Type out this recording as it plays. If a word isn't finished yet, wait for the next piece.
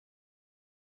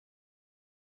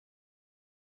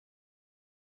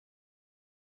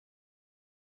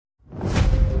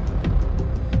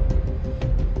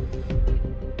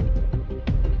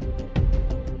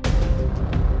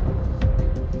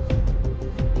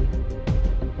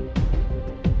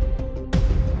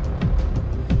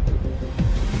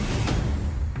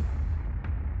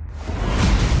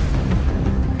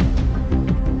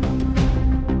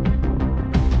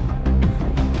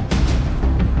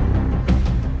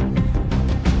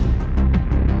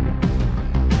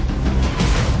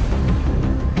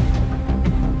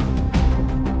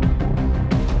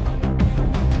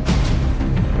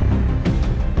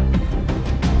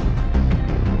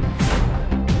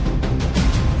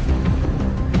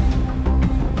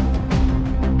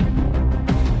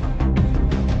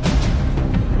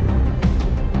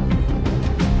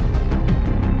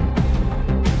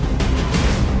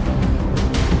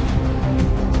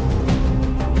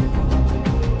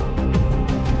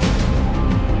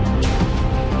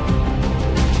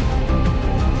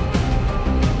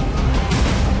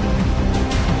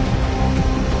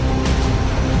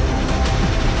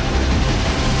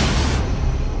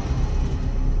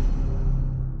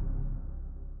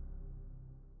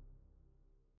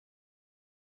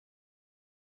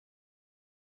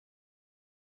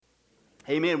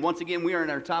Amen. Once again, we are in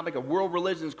our topic of world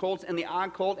religions, cults, and the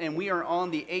occult, and we are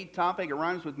on the 8th topic. It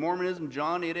rhymes with Mormonism.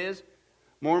 John, it is.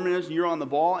 Mormonism, you're on the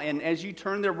ball. And as you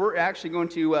turn there, we're actually going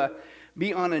to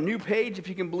be on a new page, if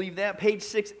you can believe that, page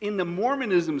 6 in the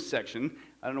Mormonism section.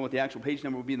 I don't know what the actual page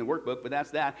number will be in the workbook, but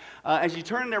that's that. As you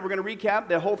turn there, we're going to recap.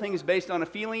 The whole thing is based on a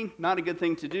feeling, not a good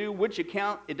thing to do. Which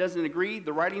account? It doesn't agree.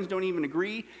 The writings don't even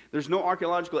agree. There's no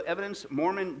archaeological evidence.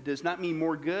 Mormon does not mean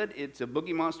more good. It's a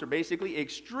boogie monster, basically.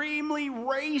 Extremely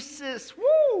racist.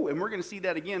 Woo! And we're going to see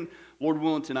that again, Lord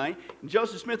willing, tonight.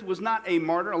 Joseph Smith was not a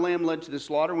martyr, a lamb led to the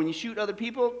slaughter. When you shoot other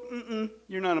people,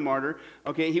 you're not a martyr.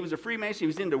 Okay, he was a Freemason. He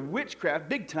was into witchcraft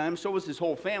big time. So was his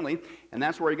whole family. And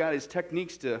that's where he got his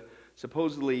techniques to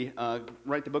supposedly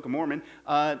write the Book of Mormon.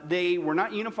 They were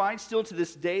not unified still to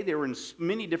this day. They were in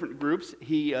many different groups.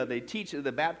 They teach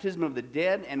the baptism of the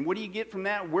dead. And what do you get from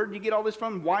that? Where do you get all this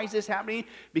from? Why is this happening?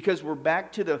 Because we're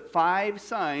back to the 5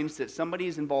 signs that somebody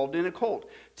is involved in a cult.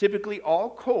 Typically, all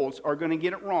cults are going to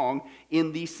get it wrong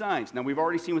in these signs. Now, we've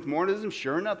already seen with Mormonism,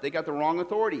 sure enough, they got the wrong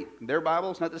authority. Their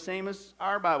Bible is not the same as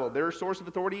our Bible. Their source of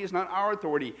authority is not our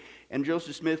authority. And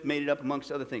Joseph Smith made it up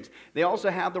amongst other things. They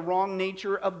also have the wrong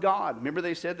nature of God. Remember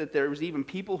they said that there was even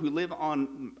people who live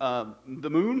on the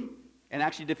moon and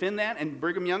actually defend that? And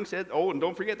Brigham Young said, oh, and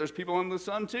don't forget, there's people on the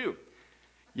sun too.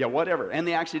 Yeah, whatever. And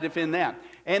they actually defend that.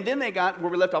 And then they got,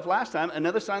 where we left off last time,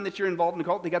 another sign that you're involved in a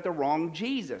cult, they got the wrong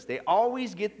Jesus. They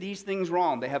always get these things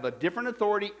wrong. They have a different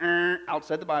authority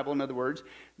outside the Bible, in other words,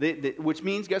 which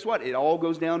means, guess what? It all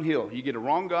goes downhill. You get a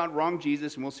wrong God, wrong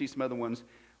Jesus, and we'll see some other ones,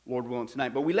 Lord willing,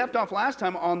 tonight. But we left off last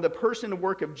time on the person and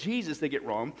work of Jesus they get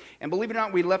wrong. And believe it or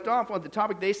not, we left off on the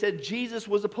topic, they said Jesus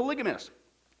was a polygamist.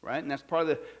 Right? And that's part of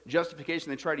the justification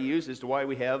they try to use as to why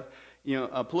we have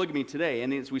polygamy today.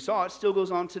 And as we saw, it still goes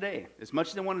on today. As much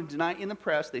as they want to deny it in the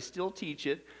press, they still teach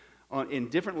it in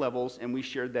different levels, and we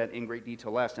shared that in great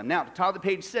detail last time. Now, top of the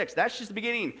page 6, that's just the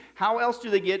beginning. How else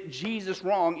do they get Jesus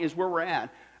wrong is where we're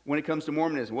at when it comes to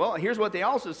Mormonism. Well, here's what they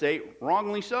also say,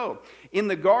 wrongly so. In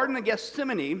the Garden of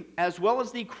Gethsemane, as well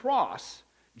as the cross,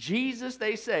 Jesus,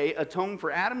 they say, atoned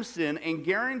for Adam's sin and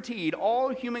guaranteed all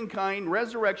humankind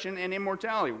resurrection and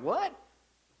immortality. What?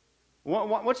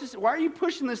 What's this? Why are you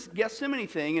pushing this Gethsemane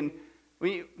thing? And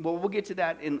we'll get to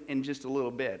that in just a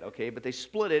little bit, okay? But they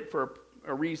split it for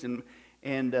a reason,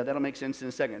 and that'll make sense in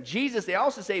a second. Jesus, they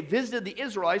also say, visited the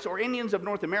Israelites or Indians of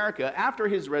North America after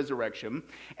his resurrection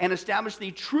and established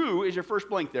the true, is your first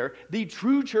blank there, the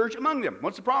true church among them.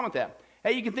 What's the problem with that?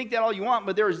 Hey, you can think that all you want,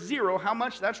 but there is zero, how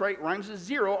much? That's right, rhymes with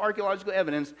zero archaeological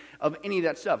evidence of any of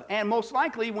that stuff. And most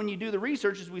likely, when you do the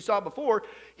research, as we saw before,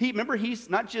 remember,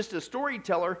 he's not just a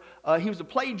storyteller, he was a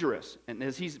plagiarist. And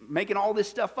as he's making all this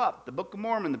stuff up, the Book of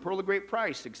Mormon, the Pearl of Great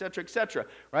Price, etc.,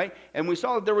 right? And we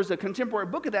saw that there was a contemporary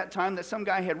book at that time that some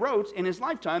guy had wrote in his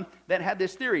lifetime that had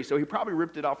this theory. So he probably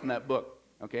ripped it off from that book.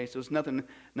 Okay, so it's nothing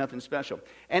special.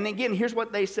 And again, here's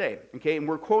what they say, okay, and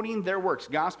we're quoting their works,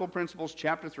 Gospel Principles,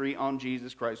 chapter 3 on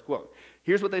Jesus Christ, quote.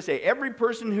 Here's what they say. Every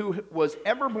person who was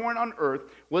ever born on earth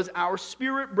was our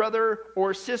spirit brother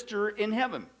or sister in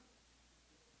heaven.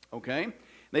 Okay?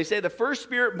 They say the first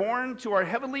spirit born to our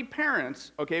heavenly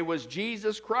parents, okay, was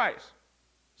Jesus Christ.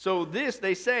 So this,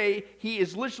 they say, he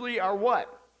is literally our what?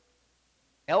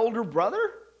 Elder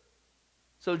brother?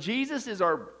 So Jesus is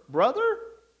our brother?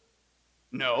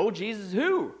 No, Jesus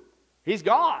who? He's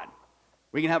God.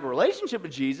 We can have a relationship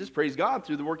with Jesus, praise God,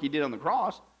 through the work he did on the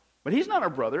cross. But he's not our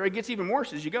brother. It gets even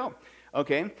worse as you go.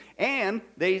 Okay? And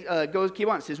they keep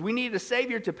on. It says, we need a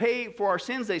Savior to pay for our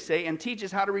sins, they say, and teach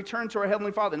us how to return to our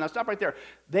Heavenly Father. Now stop right there.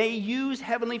 They use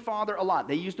Heavenly Father a lot.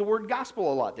 They use the word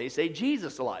gospel a lot. They say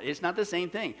Jesus a lot. It's not the same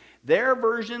thing. Their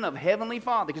version of Heavenly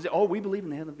Father, because, we believe in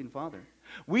the Heavenly Father.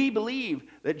 We believe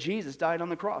that Jesus died on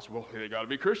the cross. Well, they got to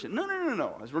be Christian.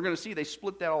 No. As we're going to see, they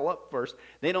split that all up first.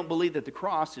 They don't believe that the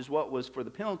cross is what was for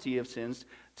the penalty of sins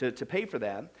to pay for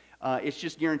that. It's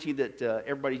just guaranteed that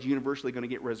everybody's universally going to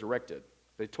get resurrected.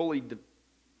 They totally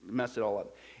mess it all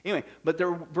up. Anyway, but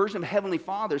their version of Heavenly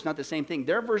Father is not the same thing.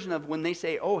 Their version of when they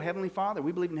say, Heavenly Father,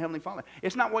 we believe in Heavenly Father.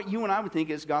 It's not what you and I would think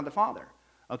is God the Father.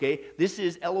 Okay, this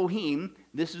is Elohim.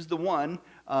 This is the one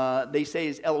they say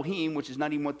is Elohim, which is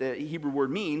not even what the Hebrew word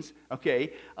means,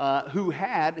 okay, who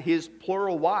had his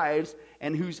plural wives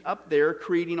and who's up there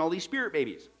creating all these spirit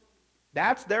babies.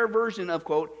 That's their version of,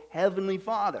 quote, Heavenly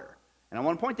Father. And I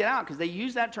want to point that out because they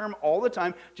use that term all the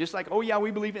time, just like,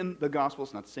 we believe in the gospel.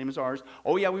 It's not the same as ours.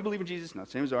 We believe in Jesus. Not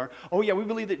the same as ours. We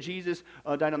believe that Jesus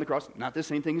died on the cross. Not the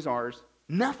same thing as ours.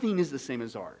 Nothing is the same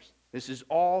as ours. This is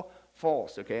all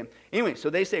false, okay? Anyway, so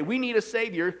they say we need a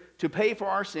Savior to pay for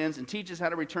our sins and teach us how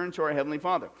to return to our Heavenly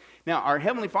Father. Now, our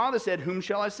Heavenly Father said, whom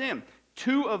shall I send?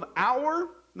 Two of our,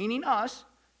 meaning us,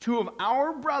 two of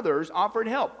our brothers offered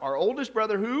help. Our oldest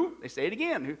brother who? They say it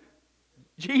again. Who?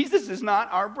 Jesus is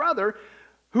not our brother,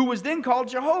 who was then called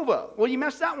Jehovah. Well, you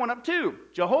messed that one up too.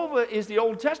 Jehovah is the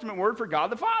Old Testament word for God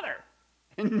the Father.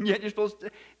 And yet you're supposed to,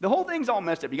 the whole thing's all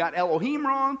messed up. You got Elohim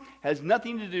wrong, has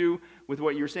nothing to do with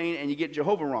what you're saying, and you get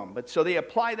Jehovah wrong. But so they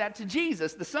apply that to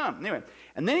Jesus, the Son. Anyway,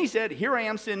 and then he said, here I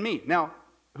am, send me. Now,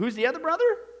 who's the other brother?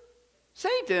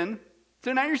 Satan.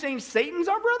 So now you're saying Satan's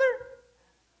our brother?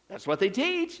 That's what they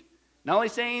teach. Not only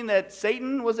saying that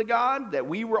Satan was a god, that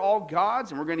we were all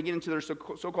gods, and we're going to get into their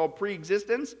so-called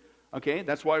pre-existence. Okay,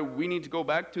 that's why we need to go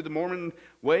back to the Mormon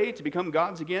way to become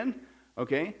gods again.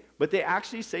 Okay, but they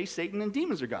actually say Satan and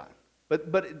demons are God.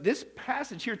 But this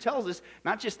passage here tells us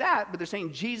not just that, but they're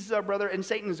saying Jesus is our brother and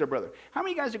Satan is our brother. How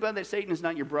many guys are glad that Satan is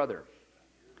not your brother?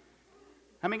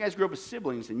 How many guys grew up with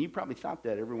siblings and you probably thought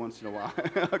that every once in a while?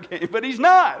 Okay, but he's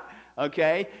not.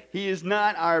 Okay, he is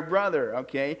not our brother.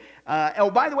 Okay.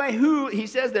 Oh, by the way, who he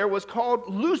says there was called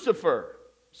Lucifer.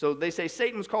 So they say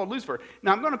Satan was called Lucifer.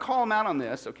 Now I'm going to call him out on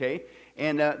this. Okay,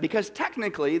 and because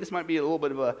technically this might be a little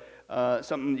bit of a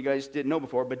something you guys didn't know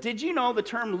before. But did you know the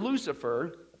term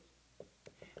Lucifer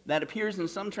that appears in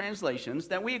some translations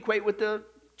that we equate with the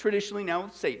traditionally now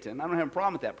with Satan? I don't have a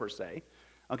problem with that per se.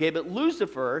 Okay, but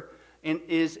Lucifer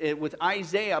is with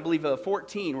Isaiah, I believe,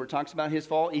 14, where it talks about his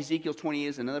fall. Ezekiel 20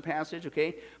 is another passage,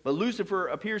 okay? But Lucifer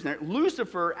appears there.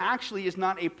 Lucifer actually is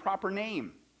not a proper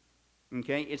name,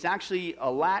 okay? It's actually a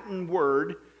Latin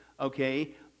word,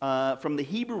 okay, from the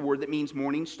Hebrew word that means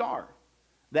morning star.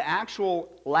 The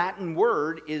actual Latin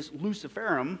word is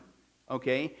Luciferum,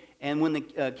 okay? And when the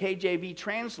KJV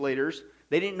translators,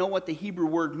 they didn't know what the Hebrew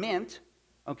word meant,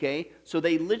 okay? So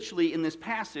they literally, in this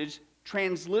passage,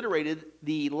 transliterated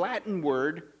the Latin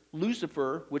word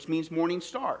Lucifer, which means morning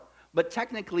star. But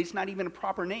technically, it's not even a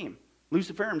proper name.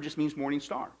 Luciferum just means morning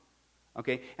star.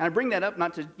 Okay? And I bring that up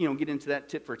not to, get into that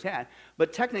tit for tat,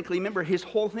 but technically, remember, his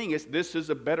whole thing is, this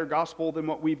is a better gospel than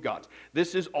what we've got.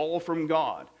 This is all from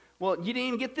God. Well, you didn't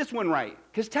even get this one right.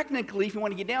 Because technically, if you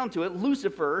want to get down to it,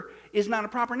 Lucifer is not a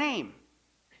proper name.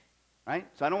 Right?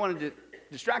 So I don't want to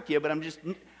distract you, but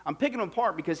I'm picking them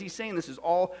apart because he's saying this is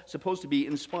all supposed to be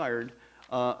inspired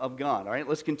of God. All right,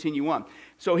 let's continue on.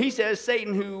 So he says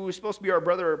Satan, who is supposed to be our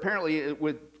brother, apparently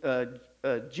with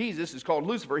Jesus, is called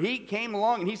Lucifer. He came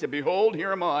along and he said, behold,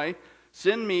 here am I.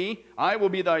 Send me. I will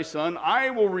be thy son. I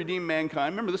will redeem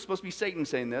mankind. Remember, this is supposed to be Satan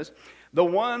saying this. That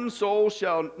one soul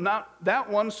shall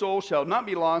not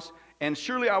be lost, and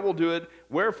surely I will do it.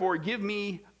 Wherefore, give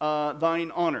me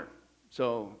thine honor.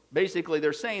 So basically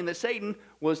they're saying that Satan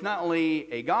was not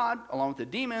only a god along with the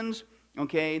demons,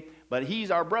 okay, but he's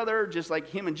our brother just like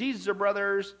him and Jesus are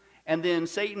brothers. And then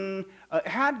Satan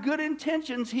had good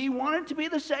intentions. He wanted to be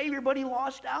the Savior, but he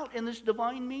lost out in this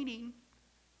divine meeting.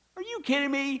 Are you kidding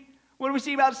me? What do we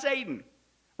see about Satan?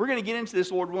 We're going to get into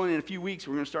this, Lord willing, in a few weeks.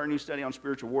 We're going to start a new study on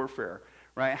spiritual warfare,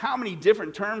 right? How many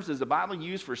different terms does the Bible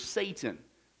use for Satan,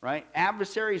 right?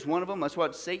 Adversary is one of them. That's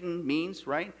what Satan means,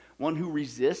 right? One who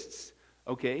resists.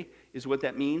 Okay, is what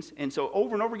that means. And so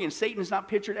over and over again, Satan is not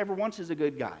pictured ever once as a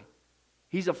good guy.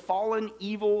 He's a fallen,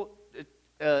 evil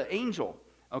angel,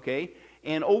 okay?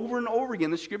 And over again,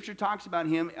 the scripture talks about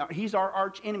him. He's our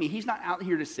arch enemy. He's not out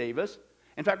here to save us.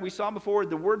 In fact, we saw before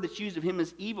the word that's used of him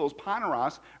as evil is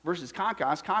paneros versus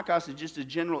kakos. Kakos is just a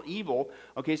general evil.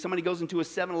 Okay, somebody goes into a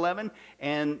 7-Eleven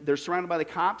and they're surrounded by the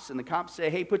cops, and the cops say,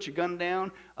 hey, put your gun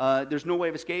down. There's no way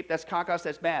of escape. That's kakos,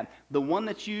 that's bad. The one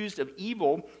that's used of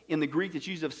evil in the Greek that's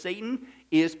used of Satan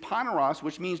is paneros,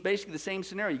 which means basically the same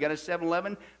scenario. You got a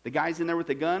 7-Eleven, the guy's in there with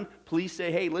a gun. Police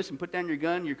say, hey, listen, put down your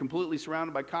gun. You're completely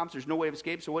surrounded by cops. There's no way of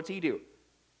escape. So what's he do?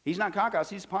 He's not kakos,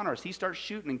 he's paneros. He starts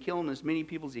shooting and killing as many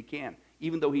people as he can,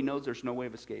 even though he knows there's no way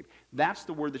of escape. That's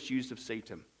the word that's used of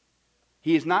Satan.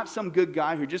 He is not some good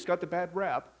guy who just got the bad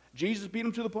rap. Jesus beat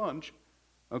him to the punch.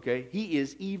 Okay? He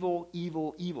is evil,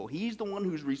 evil, evil. He's the one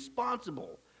who's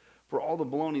responsible for all the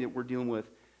baloney that we're dealing with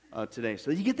today.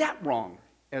 So you get that wrong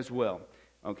as well.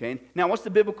 Okay? Now, what's the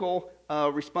biblical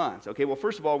response? Okay, well,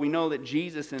 first of all, we know that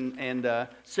Jesus and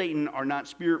Satan are not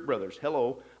spirit brothers.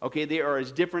 Hello. Okay, they are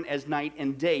as different as night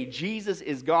and day. Jesus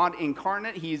is God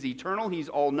incarnate. He is eternal. He's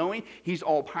all-knowing. He's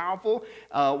all-powerful.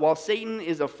 While Satan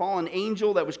is a fallen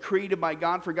angel that was created by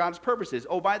God for God's purposes.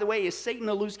 Oh, by the way, is Satan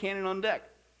a loose cannon on deck?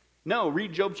 No,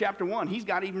 read Job chapter 1. He's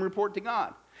got to even report to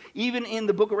God. Even in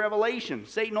the book of Revelation,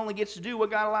 Satan only gets to do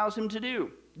what God allows him to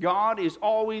do. God is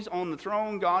always on the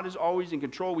throne. God is always in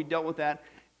control. We dealt with that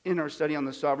in our study on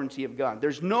the sovereignty of God.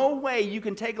 There's no way you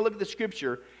can take a look at the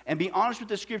Scripture and be honest with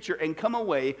the Scripture and come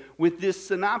away with this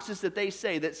synopsis that they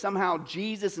say that somehow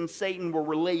Jesus and Satan were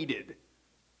related.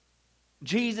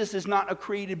 Jesus is not a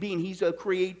created being. He's a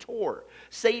creator.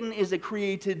 Satan is a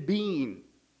created being.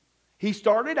 He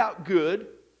started out good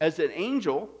as an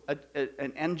angel,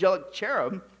 an angelic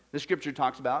cherub, the scripture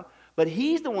talks about, but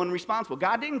he's the one responsible.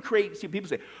 God didn't create, see, people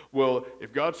say, well,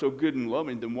 if God's so good and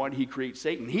loving, then why did he create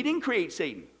Satan? He didn't create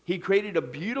Satan. He created a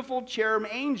beautiful cherub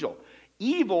angel.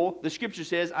 Evil, the scripture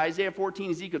says, Isaiah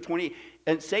 14, Ezekiel 28,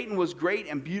 and Satan was great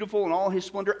and beautiful in all his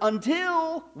splendor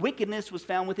until wickedness was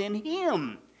found within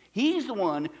him. He's the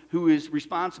one who is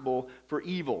responsible for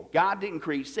evil. God didn't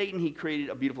create Satan. He created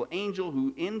a beautiful angel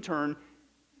who in turn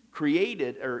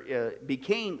created or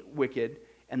became wicked,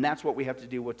 and that's what we have to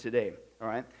deal with today. All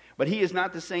right? But he is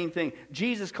not the same thing.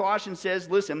 Jesus, Colossians says,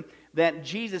 listen, that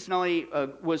Jesus not only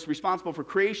was responsible for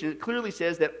creation, it clearly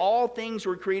says that all things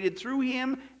were created through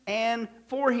him and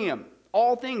for him.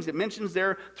 All things. It mentions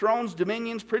there thrones,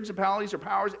 dominions, principalities, or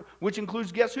powers, which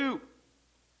includes guess who?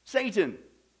 Satan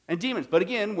and demons. But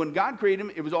again, when God created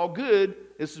him, it was all good.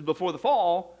 This is before the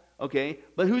fall, okay?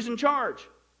 But who's in charge?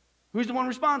 Who's the one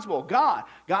responsible? God.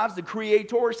 God's the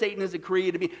creator. Satan is the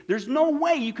created being. There's no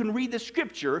way you can read the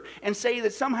scripture and say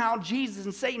that somehow Jesus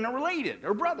and Satan are related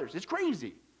or brothers. It's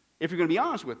crazy if you're going to be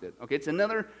honest with it. Okay, it's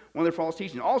another one of their false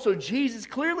teachings. Also, Jesus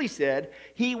clearly said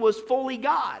he was fully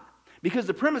God, because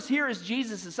the premise here is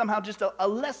Jesus is somehow just a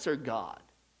lesser God,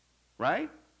 right?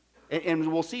 And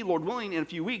we'll see, Lord willing, in a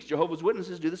few weeks, Jehovah's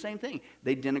Witnesses do the same thing.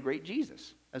 They denigrate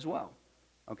Jesus as well.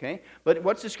 Okay? But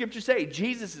what's the scripture say?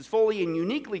 Jesus is fully and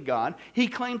uniquely God. He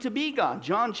claimed to be God.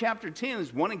 John chapter 10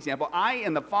 is one example. I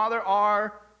and the Father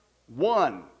are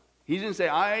one. He didn't say,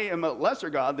 I am a lesser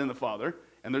God than the Father,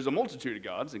 and there's a multitude of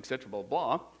gods, etc., blah,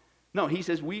 blah. No, he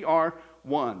says we are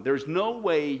one. There's no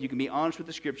way you can be honest with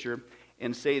the scripture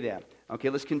and say that. Okay,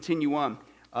 let's continue on.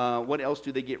 What else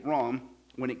do they get wrong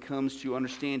when it comes to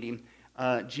understanding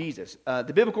Jesus?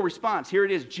 The biblical response, here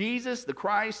it is. Jesus, the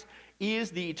Christ,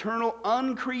 is the eternal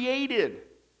uncreated,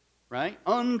 right?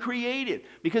 Uncreated.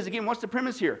 Because again, what's the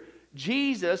premise here?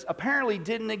 Jesus apparently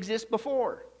didn't exist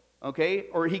before, okay?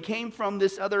 Or he came from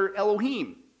this other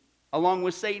Elohim, along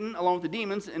with Satan, along with the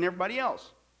demons, and everybody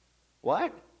else.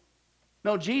 What?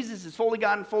 No, Jesus is fully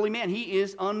God and fully man. He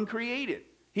is uncreated.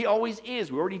 He always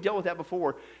is. We already dealt with that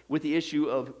before with the issue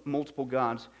of multiple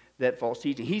gods, that false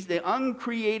teaching. He's the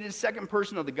uncreated second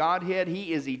person of the Godhead.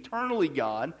 He is eternally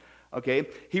God. Okay,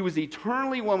 he was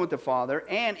eternally one with the Father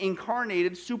and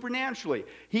incarnated supernaturally.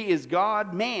 He is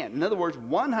God, man. In other words,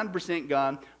 100%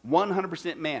 God,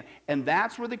 100% man. And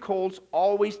that's where the cults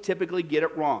always typically get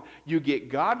it wrong. You get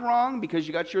God wrong because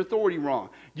you got your authority wrong.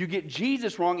 You get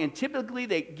Jesus wrong, and typically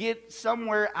they get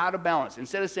somewhere out of balance.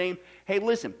 Instead of saying, hey,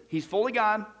 listen, he's fully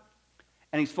God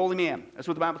and he's fully man. That's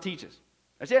what the Bible teaches.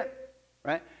 That's it,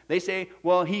 right? They say,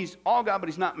 well, he's all God, but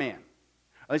he's not man.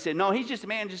 They say, no, he's just a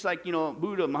man just like,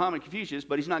 Buddha, Muhammad, Confucius,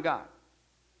 but he's not God,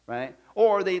 right?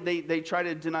 Or they try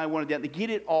to deny one of the other. They get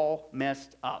it all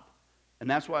messed up. And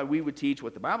that's why we would teach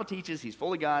what the Bible teaches. He's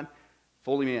fully God,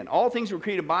 fully man. All things were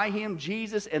created by him.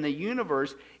 Jesus and the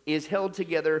universe is held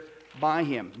together by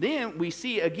him. Then we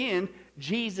see, again,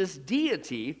 Jesus'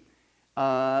 deity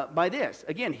by this.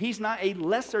 Again, he's not a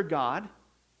lesser God.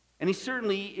 And he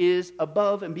certainly is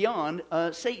above and beyond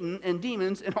Satan and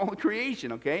demons and all the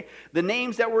creation, okay? The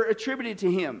names that were attributed to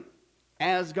him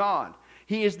as God.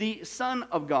 He is the Son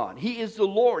of God. He is the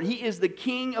Lord. He is the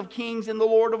King of kings and the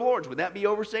Lord of lords. Would that be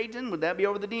over Satan? Would that be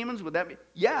over the demons? Would that be?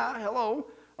 Yeah, hello.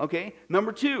 Okay.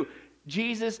 Number 2,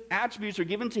 Jesus' attributes are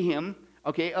given to him,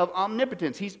 okay, of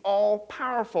omnipotence. He's all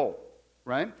powerful,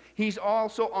 right? He's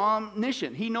also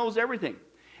omniscient. He knows everything.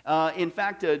 In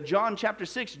fact, John chapter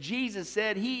 6, Jesus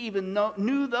said he even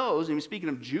knew those, and speaking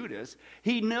of Judas,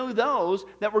 he knew those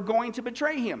that were going to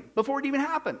betray him before it even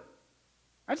happened.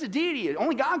 That's a deity.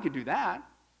 Only God could do that.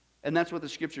 And that's what the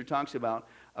scripture talks about,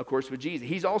 of course, with Jesus.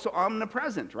 He's also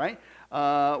omnipresent, right?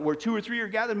 Where 2 or 3 are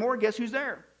gathered more, guess who's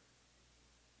there?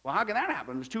 Well, how can that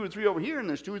happen? There's 2 or 3 over here, and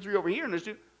there's 2 or 3 over here, and there's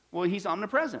 2. Well, he's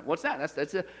omnipresent. What's that?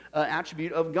 That's an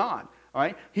attribute of God. All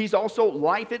right. He's also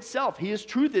life itself. He is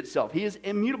truth itself. He is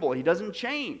immutable. He doesn't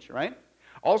change. Right.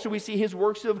 Also, we see his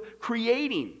works of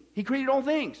creating. He created all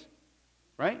things.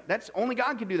 Right. That's only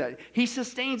God can do that. He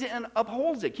sustains it and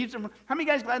upholds it. Keeps it. How many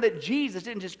guys glad that Jesus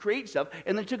didn't just create stuff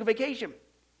and then took a vacation?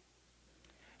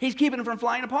 He's keeping it from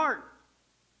flying apart.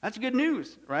 That's good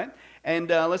news, right? And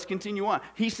let's continue on.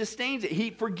 He sustains it. He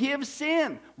forgives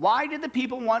sin. Why did the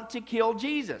people want to kill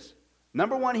Jesus?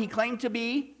 Number 1, he claimed to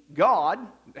be God.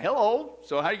 Hello.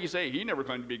 So how do you say he never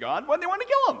claimed to be God? Well, they want to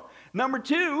kill him. Number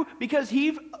 2, because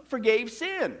he forgave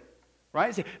sin,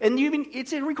 right? And even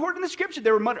it's recorded in the scripture.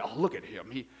 They were muttering, oh, look at him.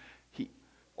 He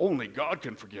only God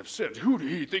can forgive sins. Who do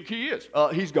you think he is?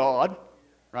 He's God.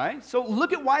 right? So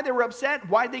look at why they were upset.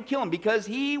 Why did they kill him? Because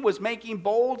he was making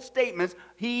bold statements.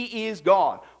 He is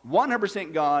God,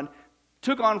 100% God,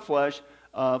 took on flesh,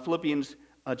 Philippians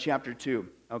chapter 2.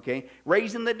 Okay,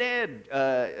 raising the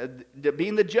dead,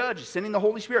 being the judge, sending the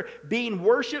Holy Spirit, being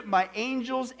worshipped by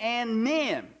angels and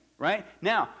men, right?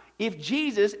 Now, if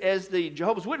Jesus, as the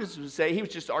Jehovah's Witnesses would say, he was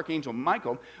just Archangel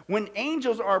Michael, when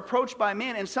angels are approached by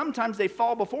men and sometimes they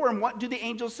fall before him, what do the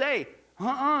angels say?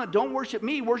 Don't worship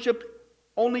me, worship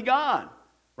only God,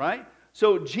 right?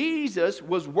 So Jesus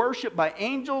was worshiped by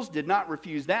angels, did not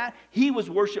refuse that. He was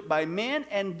worshiped by men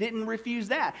and didn't refuse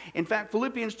that. In fact,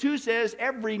 Philippians 2 says,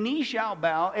 every knee shall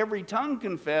bow, every tongue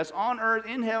confess on earth,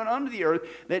 in heaven, under the earth,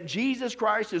 that Jesus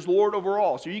Christ is Lord over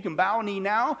all. So you can bow a knee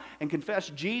now and confess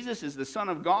Jesus is the Son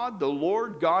of God, the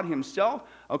Lord God himself.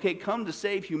 Okay, come to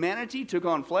save humanity, took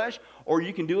on flesh, or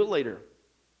you can do it later.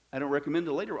 I don't recommend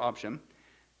the later option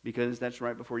because that's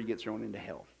right before you get thrown into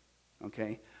hell.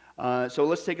 Okay? So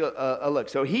let's take a look.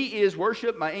 So he is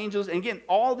worshipped by angels. And again,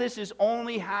 all this is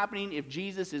only happening if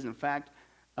Jesus is in fact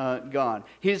God.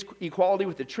 His equality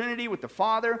with the Trinity, with the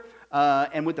Father,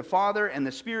 and with the Father and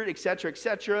the Spirit,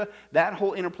 etc., that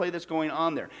whole interplay that's going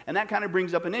on there. And that kind of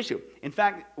brings up an issue. In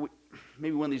fact,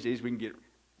 maybe one of these days we can get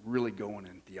really going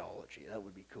in theology. That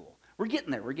would be cool. We're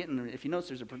getting there. If you notice,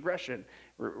 there's a progression.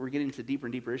 We're getting into deeper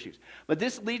and deeper issues. But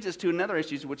this leads us to another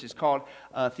issue, which is called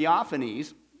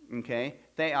theophanies. Okay,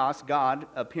 theos, God,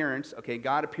 appearance, okay,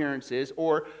 God appearances,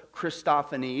 or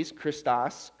Christophanies,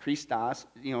 Christos,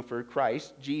 for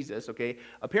Christ, Jesus, okay,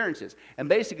 appearances. And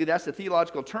basically that's the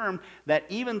theological term that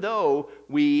even though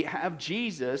we have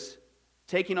Jesus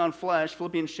taking on flesh,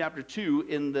 Philippians chapter 2,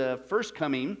 in the first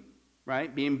coming,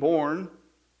 right, being born,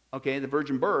 okay, the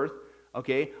virgin birth,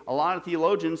 okay, a lot of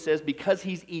theologians says because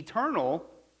he's eternal,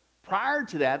 prior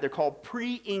to that, they're called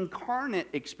pre-incarnate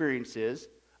experiences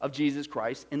of Jesus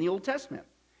Christ in the Old Testament.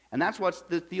 And that's what's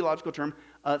the theological term,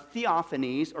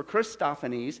 theophanies or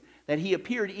Christophanies, that he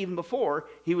appeared even before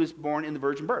he was born in the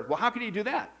virgin birth. Well, how could he do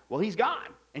that? Well, he's God,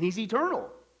 and he's eternal.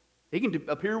 He can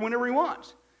appear whenever he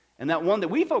wants. And that one that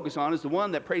we focus on is the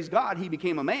one that, praise God, he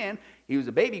became a man. He was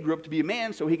a baby, grew up to be a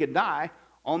man so he could die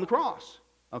on the cross.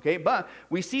 Okay, but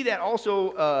we see that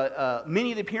also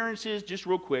many of the appearances, just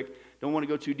real quick, don't want to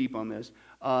go too deep on this,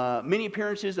 many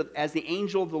appearances as the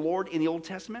angel of the Lord in the Old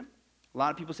Testament. A lot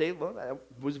of people say, well, that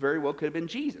was very well could have been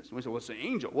Jesus. And we say, well, it's an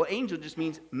angel. Well, angel just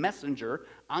means messenger,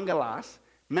 angelos,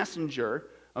 messenger,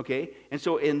 okay? And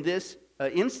so in this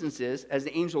instances, as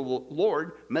the angel of the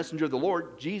Lord, messenger of the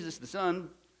Lord, Jesus the Son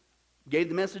gave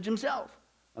the message himself,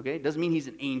 okay? Doesn't mean he's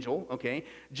an angel, okay?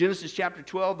 Genesis chapter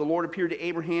 12, the Lord appeared to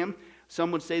Abraham.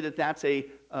 Some would say that that's a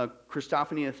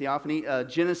Christophany, a theophany.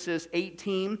 Genesis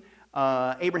 18,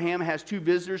 Abraham has two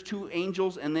visitors, two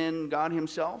angels, and then God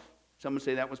himself. Some would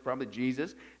say that was probably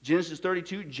Jesus. Genesis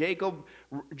 32, Jacob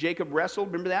wrestled,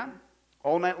 remember that?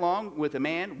 All night long with a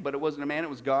man, but it wasn't a man, it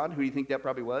was God. Who do you think that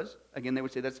probably was? Again, they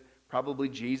would say that's probably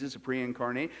Jesus, a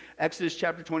pre-incarnate. Exodus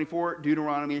chapter 24,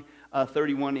 Deuteronomy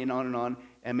 31, and on,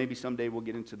 and maybe someday we'll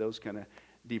get into those kind of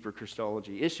deeper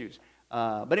Christology issues.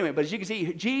 But anyway, but as you can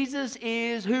see, Jesus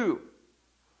is who?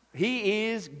 He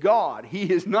is God.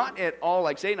 He is not at all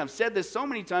like Satan. I've said this so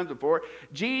many times before.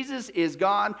 Jesus is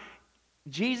God.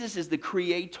 Jesus is the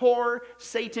creator.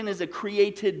 Satan is a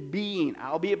created being,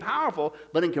 albeit powerful,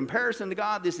 but in comparison to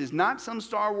God, this is not some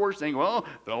Star Wars thing. Well,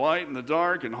 the light and the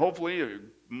dark, and hopefully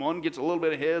one gets a little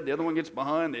bit ahead, the other one gets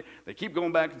behind. They keep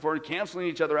going back and forth, canceling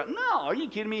each other out. No, are you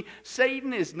kidding me?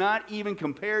 Satan is not even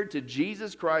compared to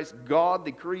Jesus Christ, God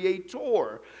the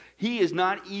creator. He is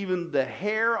not even the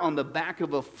hair on the back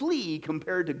of a flea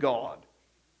compared to God.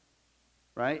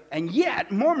 Right? And yet,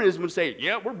 Mormonism would say,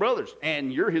 yeah, we're brothers,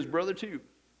 and you're his brother too.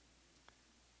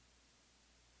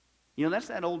 You know, that's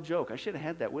that old joke. I should have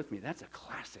had that with me. That's a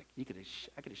classic.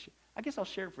 I guess I'll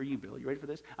share it for you, Bill. You ready for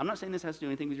this? I'm not saying this has to do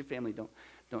anything with your family.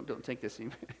 Don't take this.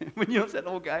 But you know, it's that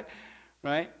old guy,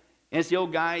 right? And it's the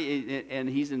old guy, and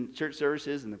he's in church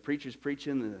services, and the preacher's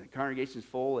preaching, and the congregation's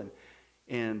full,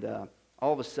 and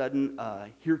all of a sudden,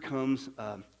 here comes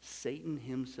Satan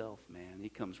himself, man. He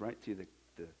comes right through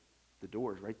the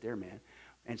doors right there, man.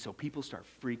 And so people start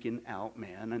freaking out,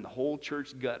 man. And the whole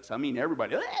church guts. I mean,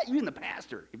 everybody, even the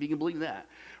pastor, if you can believe that,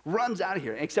 runs out of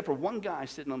here, except for one guy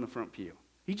sitting on the front pew.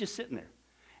 He's just sitting there.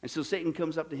 And so Satan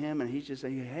comes up to him, and he's just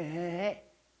saying, hey,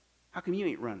 how come you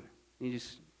ain't running? And he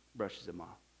just brushes him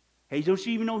off. Hey, don't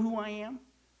you even know who I am?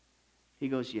 He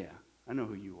goes, yeah, I know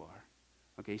who you are.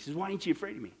 Okay, he says, why ain't you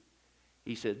afraid of me?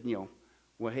 He said,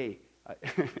 well, hey,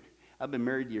 I've been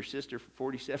married to your sister for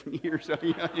 47 years, so,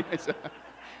 so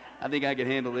I think I can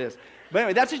handle this. But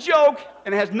anyway, that's a joke,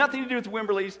 and it has nothing to do with the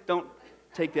Wimberleys. Don't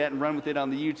take that and run with it on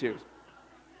the YouTube.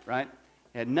 right?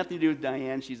 It had nothing to do with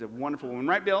Diane. She's a wonderful woman.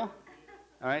 Right, Bill?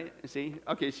 All right, see?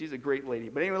 Okay, she's a great lady.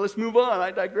 But anyway, let's move on. I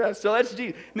digress. So that's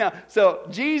Jesus. Now, so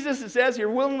Jesus, it says here,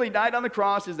 willingly died on the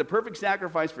cross as the perfect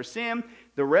sacrifice for sin.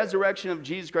 The resurrection of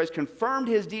Jesus Christ confirmed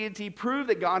his deity, proved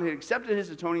that God had accepted his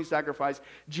atoning sacrifice.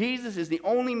 Jesus is the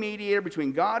only mediator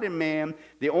between God and man,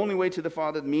 the only way to the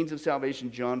Father, the means of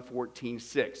salvation, John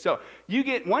 14:6. So you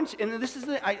get once, and this is,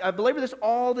 I belabor this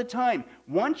all the time.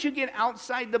 Once you get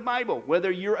outside the Bible, whether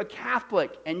you're a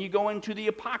Catholic and you go into the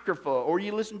Apocrypha or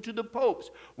you listen to the popes,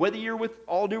 whether you're with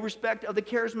all due respect of the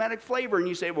charismatic flavor and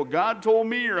you say, well, God told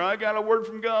me, or I got a word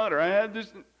from God, or I had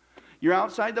this. You're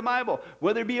outside the Bible.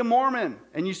 Whether it be a Mormon,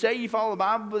 and you say you follow the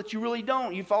Bible, but you really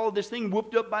don't. You follow this thing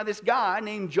whooped up by this guy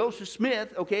named Joseph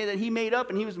Smith, okay, that he made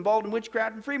up, and he was involved in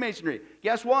witchcraft and Freemasonry.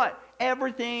 Guess what?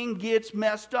 Everything gets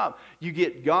messed up. You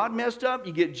get God messed up.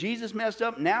 You get Jesus messed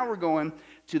up. Now we're going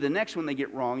to the next one they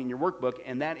get wrong in your workbook,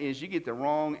 and that is you get the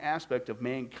wrong aspect of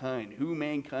mankind, who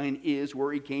mankind is,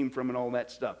 where he came from, and all that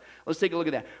stuff. Let's take a look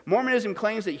at that. Mormonism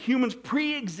claims that humans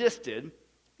pre-existed,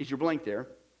 is your blank there,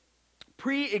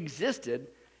 pre-existed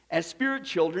as spirit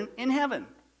children in heaven.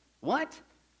 What?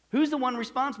 Who's the one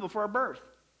responsible for our birth?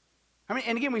 I mean,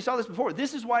 and again, we saw this before.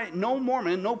 This is why no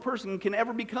Mormon, no person can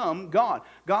ever become God.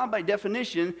 God, by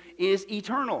definition, is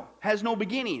eternal, has no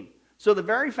beginning. So the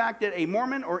very fact that a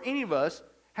Mormon or any of us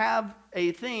have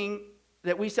a thing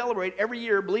that we celebrate every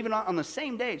year, believe it or not, on the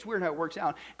same day, it's weird how it works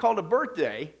out, called a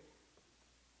birthday.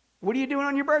 What are you doing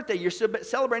on your birthday? You're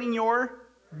celebrating your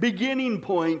beginning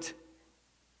point.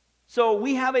 So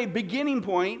we have a beginning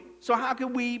point, so how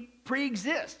could we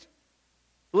pre-exist?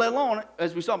 Let alone,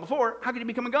 as we saw before, how could you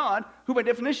become a God who by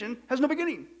definition has no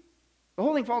beginning? The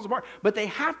whole thing falls apart. But they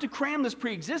have to cram this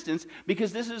pre-existence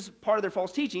because this is part of their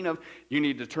false teaching of you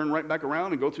need to turn right back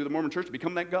around and go through the Mormon church to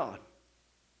become that God.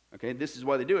 Okay, this is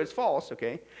why they do it. It's false,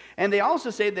 okay? And they also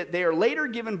say that they are later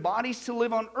given bodies to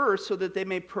live on earth so that they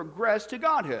may progress to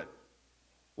Godhood.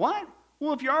 What?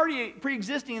 Well, if you're already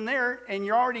pre-existing there and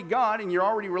you're already God and you're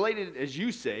already related, as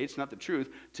you say, it's not the truth,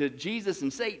 to Jesus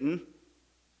and Satan,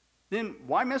 then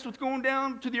why mess with going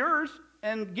down to the earth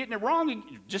and getting it wrong?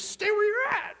 Just stay where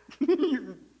you're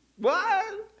at.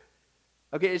 What?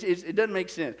 Okay, it doesn't make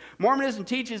sense. Mormonism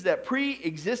teaches that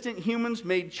pre-existent humans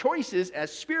made choices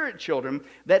as spirit children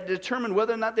that determined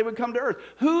whether or not they would come to earth.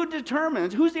 Who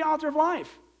determines? Who's the author of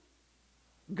life?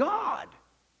 God.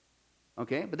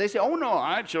 Okay, but they say, oh no,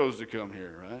 I chose to come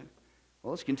here, right?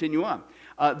 Well, let's continue on.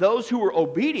 Those who were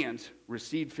obedient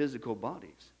received physical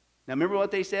bodies. Now remember what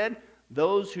they said?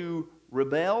 Those who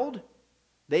rebelled,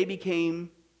 they became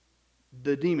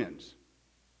the demons,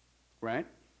 right?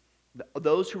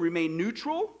 Those who remained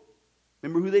neutral,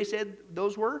 remember who they said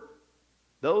those were?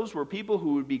 Those were people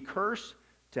who would be cursed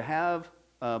to have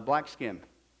black skin.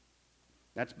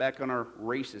 That's back on our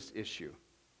racist issue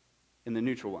in the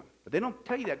neutral one. But they don't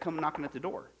tell you that come knocking at the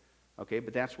door. Okay,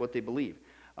 but that's what they believe.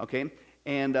 Okay,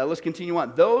 and let's continue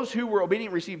on. Those who were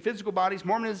obedient received physical bodies.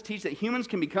 Mormons teach that humans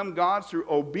can become gods through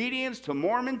obedience to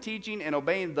Mormon teaching and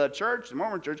obeying the church, the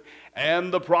Mormon church,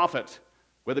 and the prophet.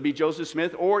 Whether it be Joseph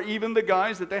Smith or even the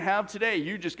guys that they have today.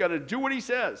 You just got to do what he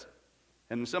says.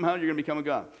 And somehow you're going to become a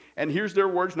god. And here's their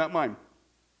words, not mine.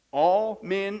 All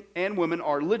men and women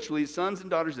are literally sons and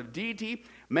daughters of deity.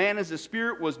 Man as a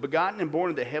spirit was begotten and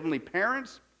born of the heavenly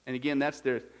parents. And again, that's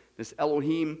this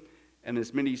Elohim and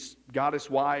this many goddess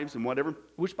wives and whatever.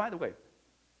 Which, by the way,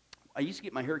 I used to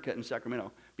get my hair cut in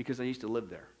Sacramento because I used to live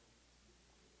there.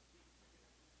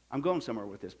 I'm going somewhere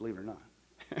with this, believe it or not.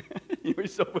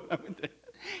 So when I went there.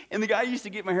 And the guy I used to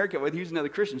get my hair cut with, he was another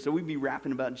Christian, so we'd be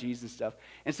rapping about Jesus and stuff.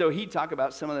 And so he'd talk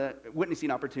about some of the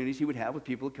witnessing opportunities he would have with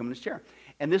people who come in his chair.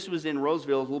 And this was in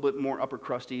Roseville, a little bit more upper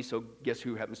crusty, so guess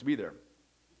who happens to be there?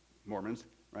 Mormons,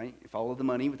 right? Follow the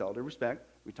money with all due respect.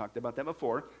 We talked about that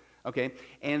before. Okay,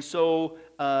 and so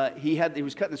he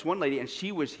was cutting this one lady, and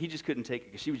he just couldn't take it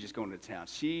because she was just going to town.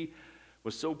 She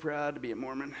was so proud to be a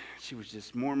Mormon. She was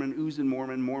just Mormon, oozing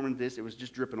Mormon this. It was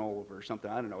just dripping all over or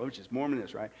something. I don't know. It was just Mormon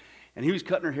this, right? And he was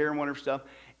cutting her hair and whatever stuff.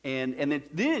 And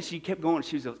then she kept going.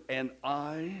 She goes, and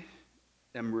I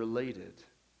am related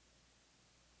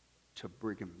to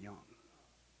Brigham Young.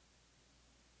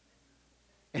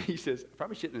 And he says, I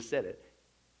probably shouldn't have said it.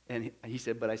 And he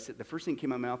said, but I said, the first thing that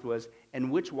came out of my mouth was,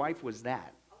 and which wife was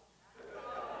that?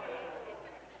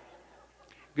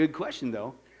 Good question,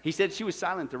 though. He said she was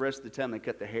silent the rest of the time they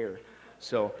cut the hair.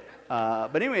 So,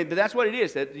 but anyway, but that's what it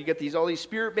is. That you get all these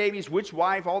spirit babies, which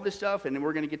wife, all this stuff, and then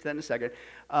we're going to get to that in a second.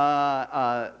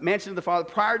 Mansion of the Father,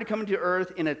 prior to coming to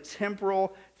earth in a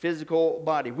temporal, physical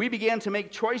body. We began to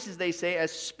make choices, they say,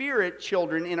 as spirit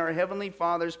children in our Heavenly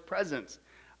Father's presence.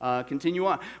 Continue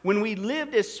on. When we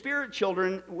lived as spirit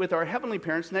children with our heavenly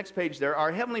parents, next page there,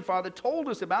 our heavenly Father told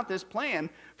us about this plan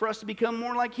for us to become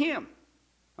more like Him.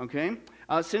 Okay?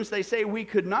 Since they say we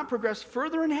could not progress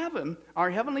further in heaven, our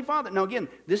heavenly Father. Now again,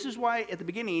 this is why at the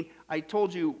beginning I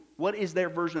told you what is their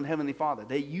version of Heavenly Father.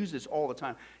 They use this all the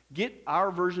time. Get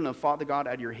our version of Father God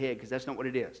out of your head, because that's not what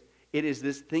it is. It is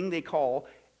this thing they call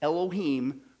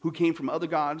Elohim, who came from other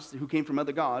gods, who came from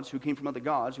other gods, who came from other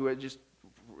gods, who had just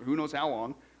who knows how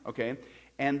long, okay?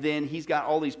 And then he's got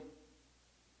all these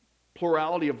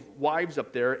plurality of wives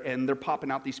up there, and they're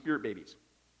popping out these spirit babies.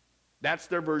 That's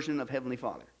their version of Heavenly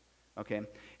Father, okay?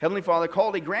 Heavenly Father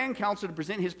called a grand council to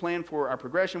present his plan for our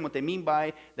progression. What they mean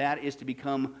by that is to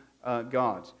become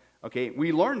gods, okay?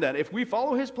 We learned that if we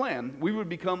follow his plan, we would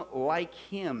become like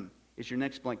him. Is your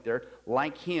next blank there,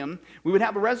 like him. We would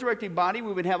have a resurrected body.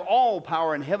 We would have all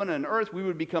power in heaven and earth. We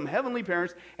would become heavenly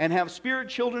parents and have spirit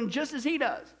children just as he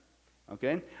does.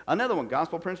 Okay? Another one,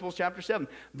 Gospel Principles, chapter 7.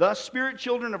 Thus, spirit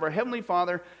children of our heavenly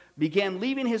Father began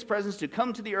leaving his presence to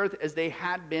come to the earth as they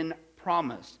had been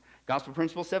promised. Gospel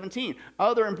Principle 17.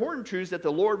 Other important truths that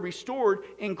the Lord restored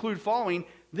include following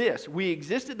this. We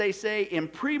existed, they say, in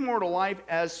premortal life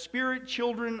as spirit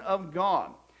children of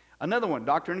God. Another one,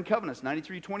 Doctrine and Covenants,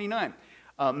 93:29.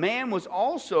 Man was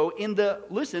also in the,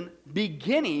 listen,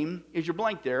 beginning, is your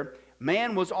blank there.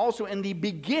 Man was also in the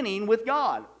beginning with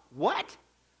God. What?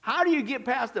 How do you get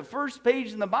past the first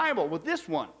page in the Bible with this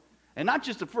one? And not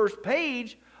just the first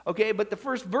page, okay, but the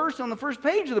first verse on the first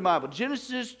page of the Bible.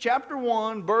 Genesis chapter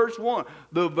 1, verse 1.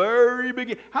 The very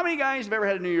beginning. How many guys have ever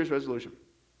had a New Year's resolution?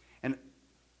 And,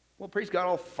 well, praise God,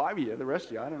 all 5 of you. The rest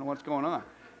of you, I don't know what's going on.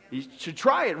 You should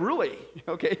try it, really.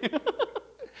 Okay?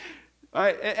 All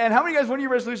right. And how many guys, when you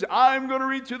resolution, I'm going to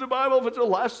read through the Bible if it's the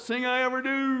last thing I ever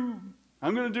do.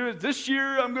 I'm going to do it this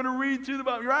year. I'm going to read through the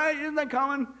Bible. Right? Isn't that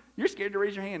common? You're scared to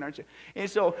raise your hand, aren't you?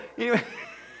 And so, anyway.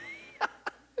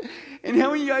 And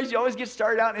how many of you guys, you always get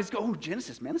started out and it's go, oh,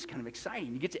 Genesis, man, this is kind of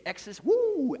exciting. You get to Exodus,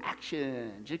 woo,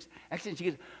 action. Exodus,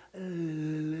 you get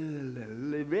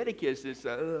Leviticus, it's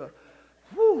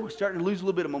starting to lose a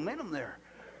little bit of momentum there.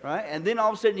 Right? And then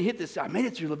all of a sudden you hit this, I made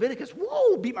it through Leviticus.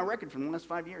 Whoa, beat my record from the last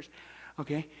 5 years.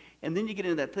 Okay? And then you get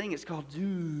into that thing, it's called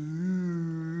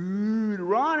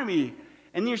Deuteronomy.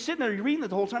 And you're sitting there, you're reading it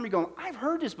the whole time, you're going, I've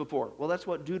heard this before. Well, that's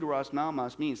what Deuteros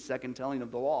Nomos means, second telling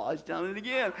of the law. He's telling it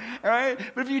again. All right?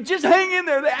 But if you just hang in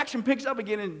there, the action picks up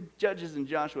again in Judges and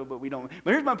Joshua, but we don't.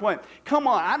 But here's my point. Come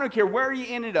on, I don't care where you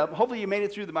ended up. Hopefully you made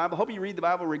it through the Bible. Hopefully you read the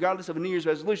Bible regardless of a New Year's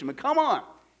resolution. But come on.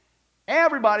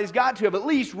 Everybody's got to have at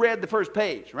least read the first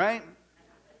page, right?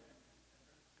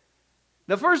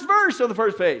 The first verse of the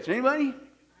first page. Anybody?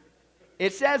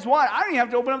 It says what? I don't even have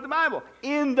to open up the Bible.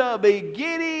 In the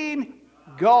beginning,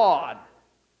 God.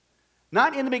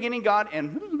 Not in the beginning, God,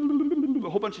 and a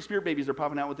whole bunch of spirit babies are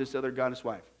popping out with this other goddess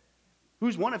wife.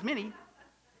 Who's one of many.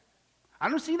 I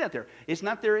don't see that there. It's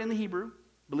not there in the Hebrew,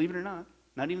 believe it or not.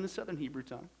 Not even the Southern Hebrew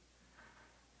tongue.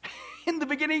 In the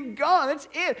beginning, God. That's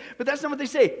it. But that's not what they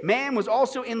say. Man was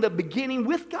also in the beginning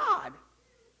with God.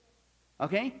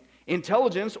 Okay?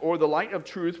 Intelligence or the light of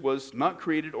truth was not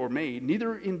created or made.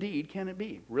 Neither indeed can it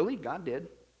be. Really? God did.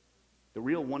 The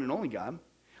real one and only God.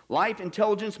 Life,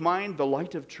 intelligence, mind, the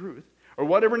light of truth, or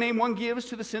whatever name one gives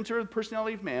to the center of the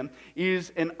personality of man,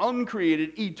 is an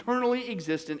uncreated, eternally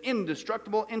existent,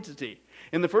 indestructible entity.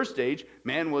 In the first stage,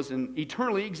 man was an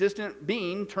eternally existent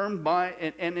being termed by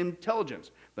an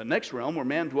intelligence. The next realm where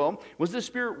man dwelt was the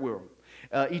spirit world.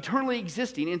 Eternally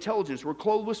existing intelligence were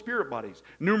clothed with spirit bodies.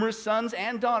 Numerous sons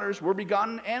and daughters were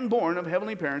begotten and born of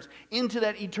heavenly parents into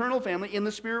that eternal family in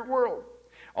the spirit world.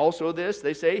 Also this,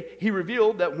 they say, he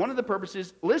revealed that one of the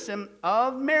purposes, listen,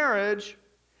 of marriage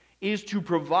is to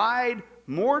provide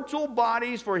mortal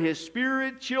bodies for his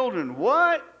spirit children.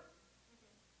 What?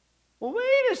 Well,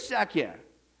 wait a second.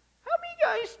 How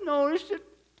many guys notice that,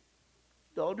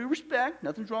 with all due respect,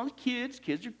 nothing's wrong with kids.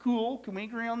 Kids are cool. Can we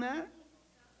agree on that?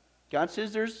 God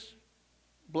says there's,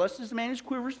 blessed is the man whose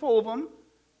quiver is full of them,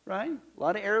 right? A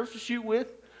lot of arrows to shoot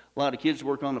with. A lot of kids to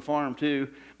work on the farm, too.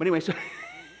 But anyway, so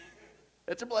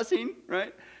that's a blessing,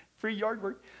 right? Free yard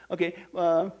work. Okay.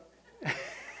 But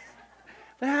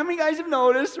how many guys have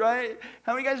noticed, right?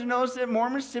 How many guys have noticed that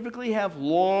Mormons typically have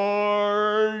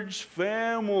large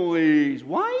families?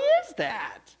 Why is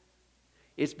that?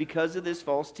 It's because of this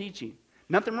false teaching.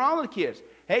 Nothing wrong with kids.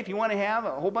 Hey, if you want to have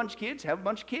a whole bunch of kids, have a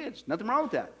bunch of kids. Nothing wrong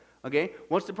with that. Okay?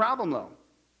 What's the problem, though?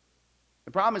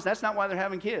 The problem is that's not why they're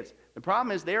having kids. The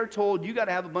problem is they're told you got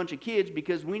to have a bunch of kids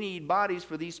because we need bodies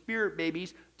for these spirit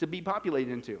babies to be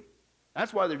populated into.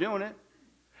 That's why they're doing it.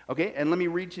 Okay, and let me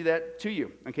read you that to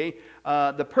you. Okay,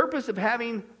 the purpose of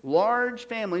having large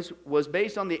families was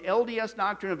based on the LDS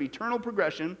doctrine of eternal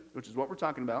progression, which is what we're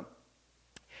talking about.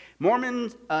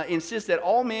 Mormons insist that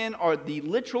all men are the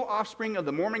literal offspring of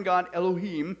the Mormon God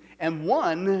Elohim and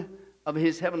one of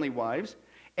his heavenly wives.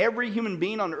 Every human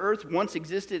being on earth once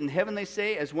existed in heaven, they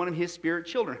say, as one of his spirit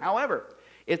children. However,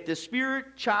 if the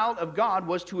spirit child of God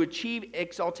was to achieve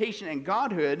exaltation and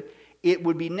godhood, it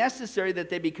would be necessary that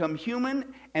they become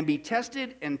human and be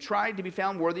tested and tried to be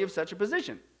found worthy of such a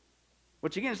position.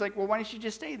 Which again, it's like, well, why don't you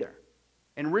just stay there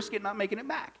and risk it not making it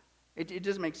back? It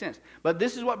doesn't make sense. But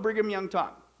this is what Brigham Young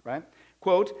taught, right?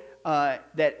 Quote,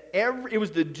 that it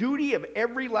was the duty of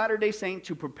every Latter-day Saint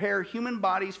to prepare human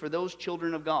bodies for those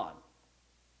children of God.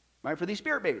 Right? For these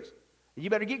spirit babies.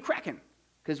 You better get cracking.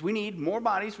 Because we need more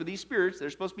bodies for these spirits that are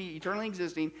supposed to be eternally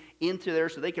existing into there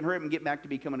so they can hurry up and get back to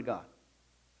becoming a God.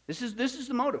 This is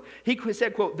the motive. He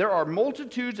said, quote, there are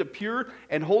multitudes of pure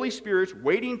and holy spirits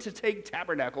waiting to take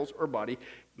tabernacles or body.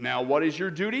 Now, what is your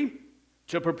duty?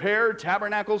 To prepare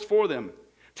tabernacles for them.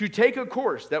 To take a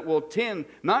course that will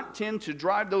not tend to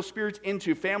drive those spirits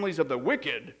into families of the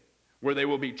wicked, where they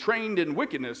will be trained in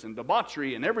wickedness and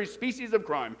debauchery and every species of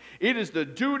crime. It is the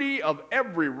duty of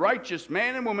every righteous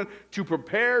man and woman to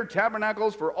prepare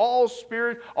tabernacles for all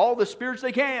the spirits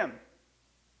they can.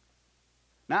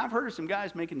 Now, I've heard of some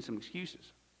guys making some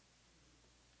excuses.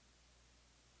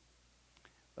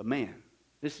 But man,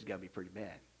 this has got to be pretty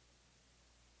bad.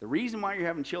 The reason why you're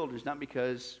having children is not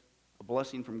because a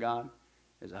blessing from God,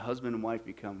 as a husband and wife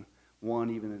become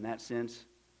one, even in that sense.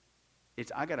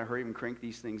 It's, I got to hurry and crank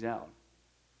these things out.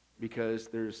 Because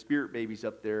there's spirit babies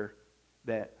up there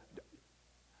that,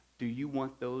 do you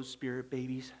want those spirit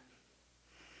babies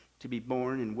to be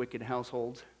born in wicked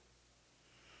households?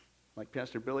 Like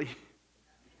Pastor Billy?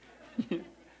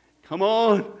 Come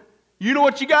on. You know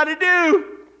what you got to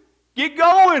do. Get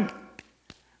going.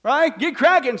 Right? Get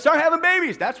cracking. Start having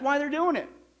babies. That's why they're doing it.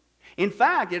 In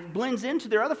fact, it blends into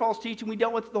their other false teaching we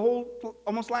dealt with the whole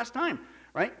almost last time.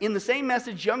 Right? In the same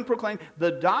message, Young proclaimed,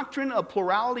 the doctrine of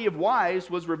plurality of wives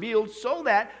was revealed so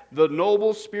that the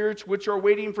noble spirits which are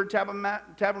waiting for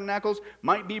tabernacles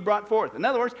might be brought forth. In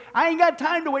other words, I ain't got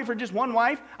time to wait for just one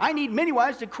wife. I need many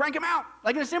wives to crank them out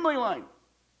like an assembly line.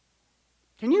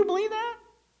 Can you believe that?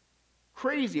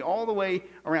 Crazy all the way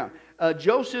around.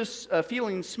 Joseph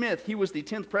Fielding Smith, he was the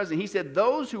 10th president. He said,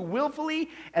 those who willfully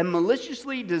and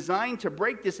maliciously design to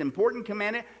break this important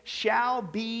commandment shall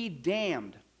be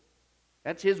damned.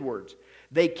 That's his words.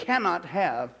 They cannot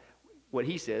have, what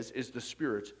he says, is the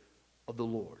Spirit of the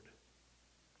Lord.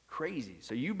 Crazy.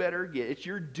 So you better it's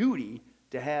your duty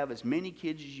to have as many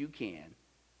kids as you can,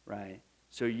 right?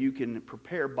 So you can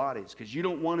prepare bodies, because you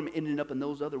don't want them ending up in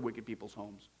those other wicked people's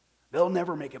homes. They'll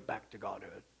never make it back to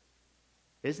godhood.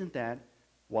 Isn't that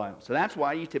wild? So that's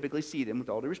why you typically see them, with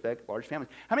all due respect, large families.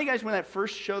 How many guys, when that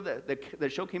first show, the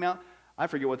show came out, I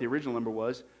forget what the original number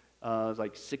was. It was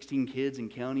like 16 kids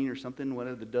and counting or something,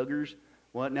 whatever, the Duggars.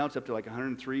 What? Now it's up to like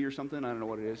 103 or something. I don't know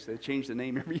what it is. They change the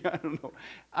name every year. I don't know.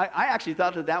 I actually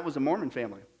thought that was a Mormon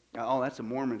family. Oh, that's the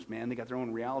Mormons, man. They got their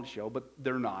own reality show, but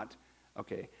they're not.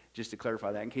 Okay, just to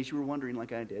clarify that, in case you were wondering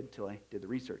like I did till I did the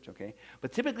research, okay?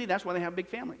 But typically that's why they have big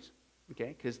families,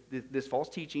 okay? Because this false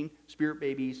teaching, spirit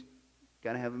babies,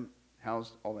 got to have them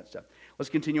housed, all that stuff. Let's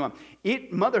continue on.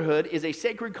 Motherhood is a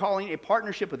sacred calling, a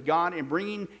partnership with God in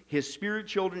bringing his spirit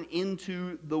children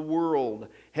into the world.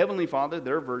 Heavenly Father,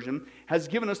 their version, has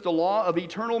given us the law of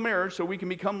eternal marriage so we can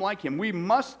become like him. We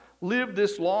must live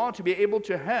this law to be able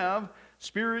to have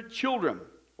spirit children.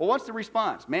 Well, what's the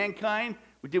response? Mankind,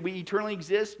 did we eternally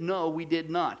exist? No, we did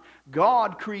not.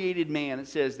 God created man, it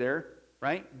says there,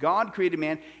 right? God created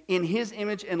man in his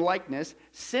image and likeness,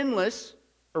 sinless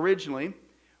originally,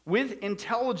 with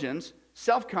intelligence,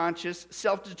 self-conscious,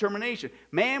 self-determination.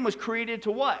 Man was created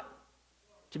to what?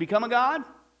 To become a god?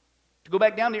 To go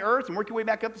back down to earth and work your way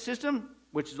back up the system?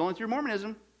 Which is only through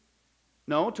Mormonism.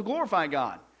 No, to glorify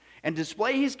God and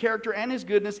display his character and his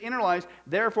goodness in our lives.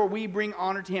 Therefore, we bring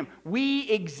honor to him. We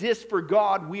exist for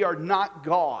God. We are not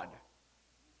God.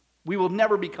 We will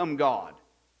never become God.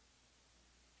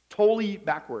 Totally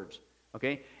backwards.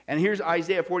 Okay? And here's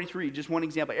Isaiah 43, just one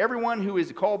example. Everyone who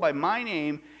is called by my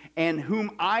name and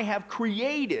whom I have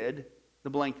created, the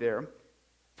blank there,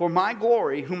 for my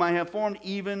glory, whom I have formed,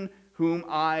 even whom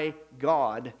I,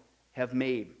 God, have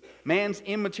made. Man's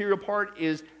immaterial part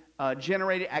is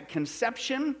generated at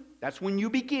conception. That's when you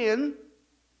begin,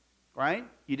 right?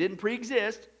 You didn't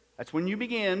pre-exist. That's when you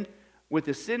begin, with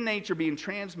the sin nature being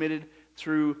transmitted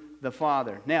through the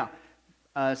Father. Now,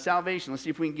 salvation. Let's see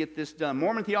if we can get this done.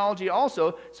 Mormon theology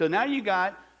also. So now you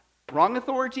got Wrong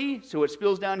authority, so it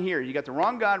spills down here. You got the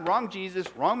wrong God, wrong Jesus,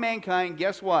 wrong mankind.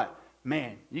 Guess what?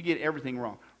 Man, you get everything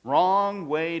wrong. Wrong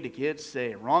way to get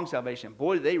saved. Wrong salvation.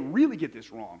 Boy, they really get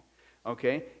this wrong.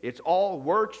 Okay? It's all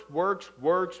works, works,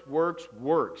 works, works,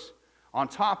 works. On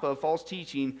top of false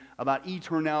teaching about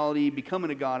eternality,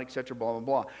 becoming a God, etc., blah, blah,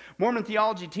 blah. Mormon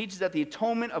theology teaches that the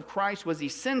atonement of Christ was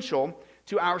essential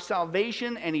to our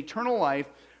salvation and eternal life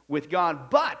with God,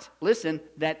 but, listen,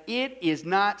 that it is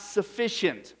not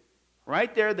sufficient.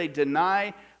 Right there, they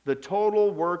deny the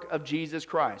total work of Jesus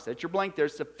Christ. That's your blank there,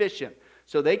 sufficient.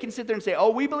 So they can sit there and say,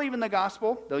 oh, we believe in the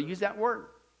gospel. They'll use that word.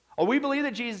 Oh, we believe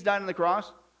that Jesus died on the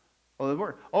cross. Oh, the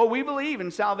word. Oh, we believe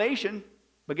in salvation.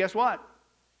 But guess what?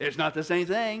 It's not the same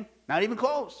thing. Not even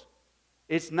close.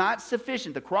 It's not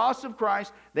sufficient. The cross of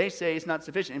Christ, they say, is not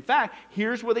sufficient. In fact,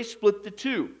 here's where they split the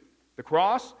two. The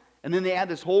cross, and then they add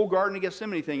this whole Garden of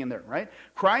Gethsemane thing in there, right?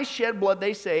 Christ's shed blood,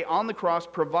 they say, on the cross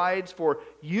provides for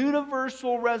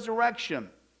universal resurrection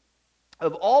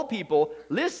of all people.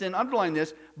 Listen, underline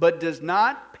this, but does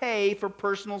not pay for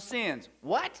personal sins.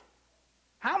 What?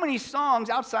 How many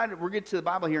songs outside, we'll get to the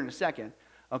Bible here in a second,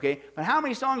 okay? But how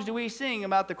many songs do we sing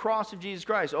about the cross of Jesus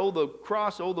Christ? Oh, the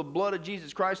cross, oh, the blood of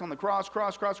Jesus Christ on the cross,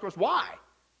 cross, cross, cross. Why?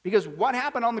 Because what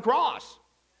happened on the cross?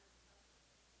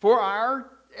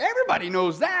 Everybody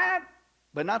knows that,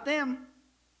 but not them.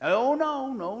 Oh,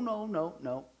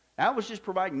 no. That was just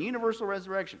providing universal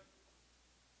resurrection.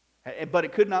 But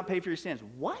it could not pay for your sins.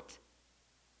 What?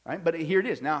 Right? But here it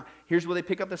is. Now, here's where they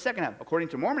pick up the second half. According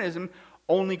to Mormonism,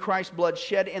 only Christ's blood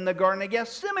shed in the Garden of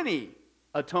Gethsemane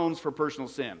atones for personal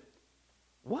sin.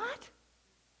 What?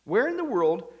 Where in the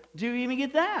world do you even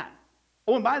get that?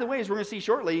 Oh, and by the way, as we're going to see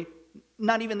shortly,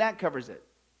 not even that covers it.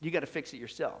 You got to fix it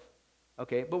yourself.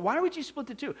 Okay, but why would you split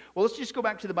the two? Well, let's just go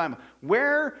back to the Bible.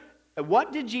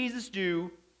 What did Jesus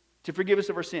do to forgive us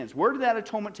of our sins? Where did that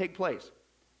atonement take place?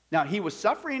 Now, he was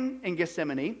suffering in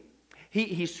Gethsemane.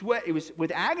 He sweat. It was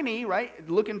with agony, right?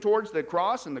 Looking towards the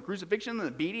cross and the crucifixion and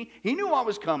the beating. He knew what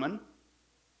was coming.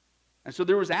 And so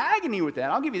there was agony with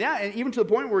that. I'll give you that. And even to the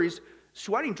point where he's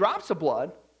sweating drops of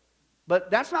blood.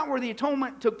 But that's not where the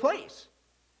atonement took place.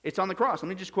 It's on the cross. Let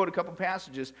me just quote a couple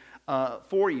passages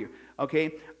for you.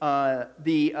 Okay,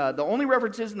 the only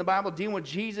references in the Bible dealing with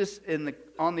Jesus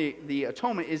on the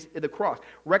atonement is the cross.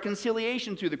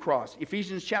 Reconciliation through the cross.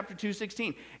 Ephesians chapter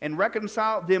 2:16, and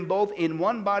reconcile them both in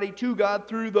one body to God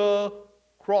through the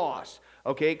cross.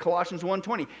 Okay, Colossians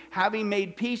 1:20, having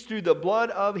made peace through the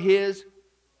blood of His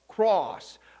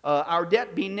cross. Our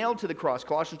debt being nailed to the cross.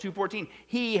 Colossians 2:14,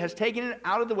 He has taken it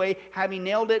out of the way, having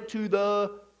nailed it to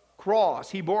the cross.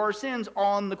 He bore our sins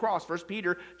on the cross. 1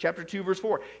 Peter chapter 2, verse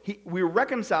 4. We were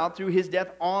reconciled through His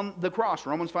death on the cross.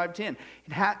 Romans 5:10.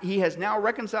 He has now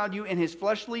reconciled you in His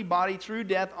fleshly body through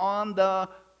death on the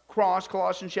cross.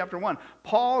 Colossians chapter 1.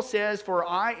 Paul says,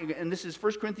 and this is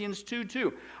 1 Corinthians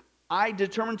 2:2, I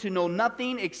determined to know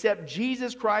nothing except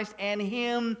Jesus Christ and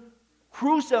Him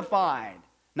crucified.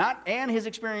 And His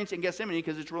experience in Gethsemane,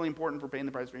 because it's really important for paying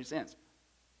the price for your sins.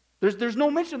 There's no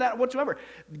mention of that whatsoever.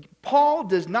 Paul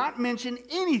does not mention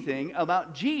anything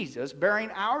about Jesus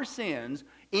bearing our sins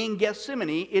in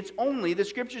Gethsemane. It's only, the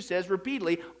Scripture says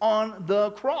repeatedly, on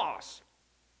the cross.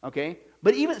 Okay?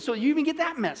 But you even get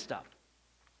that messed up.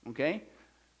 Okay?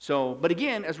 So, but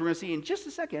again, as we're going to see in just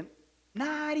a second,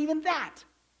 not even that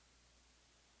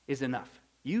is enough.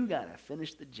 You got to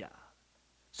finish the job.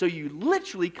 So you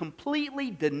literally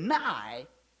completely deny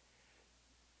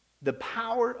the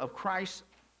power of Christ's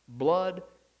blood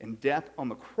and death on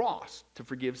the cross to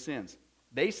forgive sins.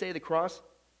 They say the cross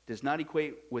does not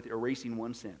equate with erasing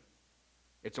one sin.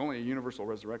 It's only a universal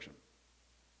resurrection.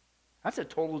 That's a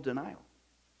total denial.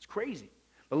 It's crazy.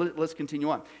 But let's continue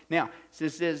on. Now, it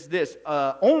says this,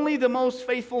 only the most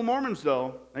faithful Mormons,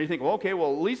 though. And you think, well, okay,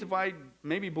 well, at least if I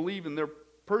maybe believe in their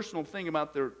personal thing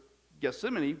about their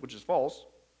Gethsemane, which is false,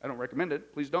 I don't recommend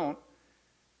it, please don't,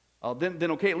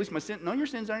 then okay, at least your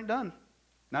sins aren't done.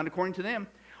 Not according to them.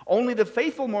 Only the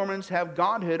faithful Mormons have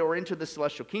godhood or enter the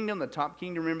celestial kingdom, the top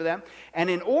kingdom, remember that? And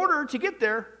in order to get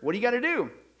there, what do you got to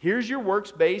do? Here's your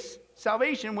works-based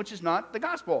salvation, which is not the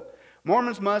gospel.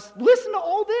 Mormons must listen to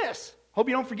all this. Hope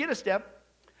you don't forget a step.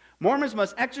 Mormons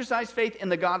must exercise faith in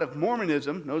the God of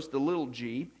Mormonism, notice the little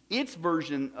g, its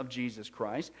version of Jesus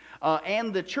Christ,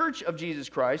 and the Church of Jesus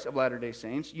Christ of Latter-day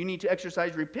Saints. You need to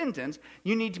exercise repentance.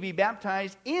 You need to be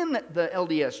baptized in the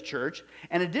LDS Church.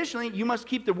 And additionally, you must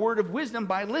keep the word of wisdom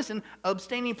by,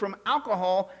 abstaining from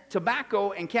alcohol,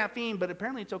 tobacco, and caffeine. But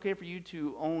apparently it's okay for you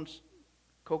to own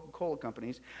Coca-Cola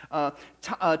companies.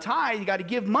 Tithe, you got to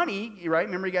give money, right?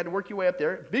 Remember, you got to work your way up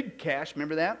there. Big cash,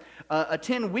 remember that?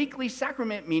 Attend weekly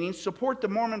sacrament meetings. Support the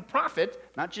Mormon prophet,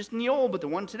 not just in the old, but the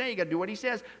one today. You got to do what he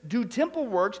says. Do temple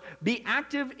works. Be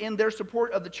active in their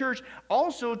support of the church.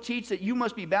 Also teach that you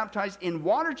must be baptized in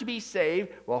water to be saved.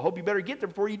 Well, I hope you better get there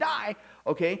before you die.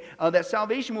 Okay, that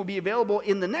salvation will be available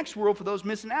in the next world for those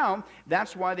missing out.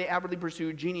 That's why they avidly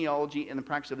pursue genealogy and the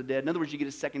practice of the dead. In other words, you get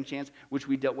a second chance, which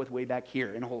we dealt with way back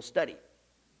here in a whole study.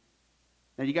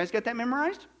 Now, you guys got that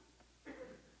memorized?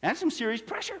 That's some serious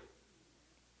pressure.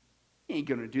 You ain't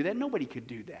going to do that. Nobody could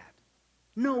do that.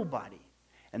 Nobody.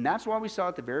 And that's why we saw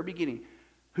at the very beginning,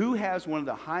 who has one of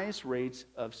the highest rates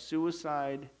of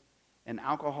suicide and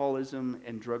alcoholism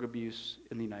and drug abuse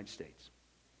in the United States?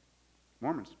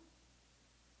 Mormons.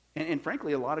 And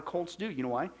frankly, a lot of cults do. You know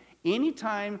why?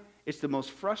 Anytime it's the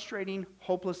most frustrating,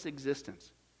 hopeless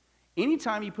existence.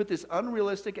 Anytime you put this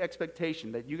unrealistic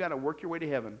expectation that you got to work your way to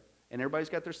heaven, and everybody's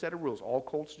got their set of rules, all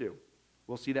cults do.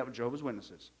 We'll see that with Jehovah's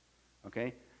Witnesses.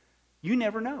 Okay? You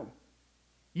never know.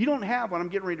 You don't have what I'm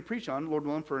getting ready to preach on, Lord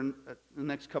willing, for the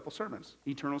next couple sermons,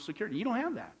 eternal security. You don't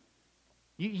have that.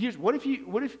 What if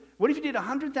you did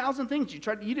 100,000 things?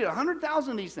 You did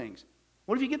 100,000 of these things.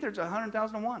 What if you get there to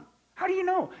 100,001? How do you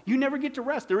know? You never get to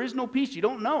rest. There is no peace. You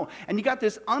don't know. And you got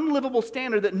this unlivable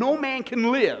standard that no man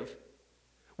can live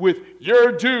with,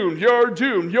 you're doomed, you're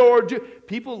doomed, you're doomed.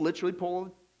 People literally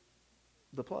pull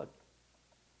the plug.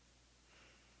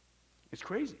 It's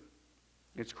crazy.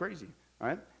 It's crazy. All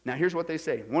right? Now, here's what they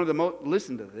say.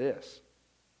 Listen to this.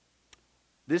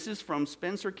 This is from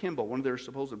Spencer Kimball, one of their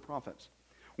supposed prophets.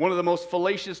 One of the most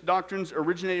fallacious doctrines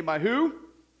originated by who?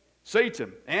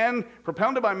 Satan. And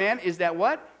propounded by man is that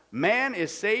what? Man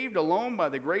is saved alone by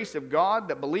the grace of God,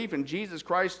 that belief in Jesus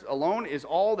Christ alone is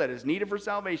all that is needed for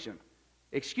salvation.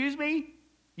 Excuse me?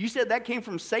 You said that came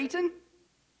from Satan?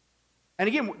 And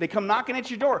again, they come knocking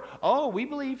at your door. Oh, we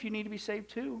believe you need to be saved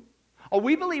too. Oh,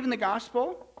 we believe in the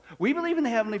gospel. We believe in the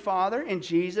Heavenly Father and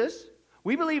Jesus.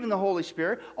 We believe in the Holy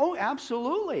Spirit. Oh,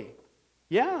 absolutely.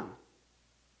 Yeah.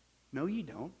 No, you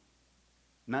don't.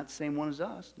 Not the same one as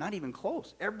us. Not even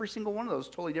close. Every single one of those is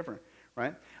totally different.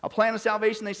 Right? A plan of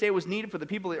salvation, they say, was needed for the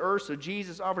people of the earth, so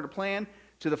Jesus offered a plan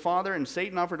to the Father, and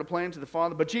Satan offered a plan to the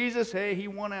Father. But Jesus, hey, he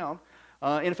won out.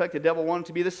 In effect, the devil wanted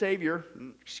to be the Savior.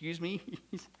 Excuse me.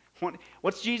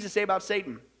 What's Jesus say about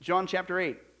Satan? John chapter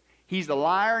 8. He's the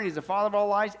liar, and he's the father of all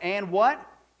lies, and what?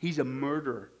 He's a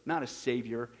murderer, not a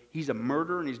Savior. He's a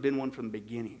murderer, and he's been one from the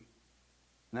beginning.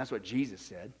 And that's what Jesus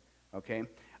said. Okay?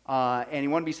 And he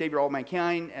wanted to be Savior of all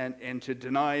mankind and to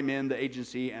deny men the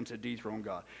agency and to dethrone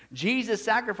God. Jesus'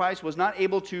 sacrifice was not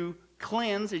able to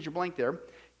cleanse, as you're blank there,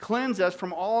 cleanse us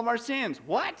from all of our sins.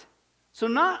 What? So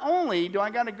not only do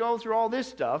I got to go through all this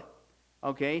stuff,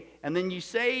 okay, and then you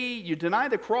say you deny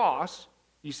the cross,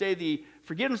 you say the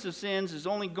forgiveness of sins is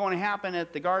only going to happen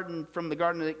at the garden, from the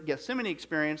Garden of Gethsemane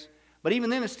experience, but even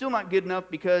then it's still not good enough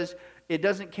because it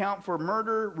doesn't count for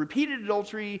murder, repeated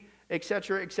adultery,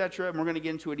 etc., etc., and we're going to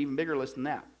get into an even bigger list than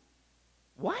that.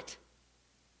 What?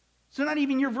 So not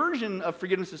even your version of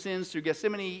forgiveness of sins through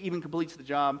Gethsemane even completes the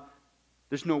job.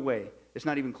 There's no way. It's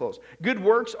not even close. Good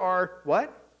works are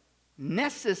what?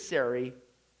 Necessary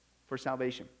for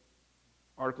salvation.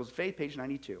 Articles of Faith, page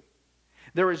 92.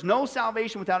 There is no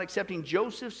salvation without accepting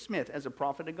Joseph Smith as a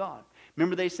prophet of God.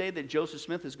 Remember they say that Joseph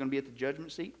Smith is going to be at the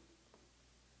judgment seat?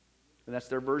 That's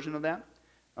their version of that.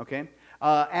 Okay?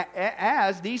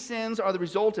 As these sins are the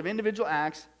result of individual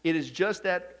acts, it is just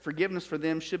that forgiveness for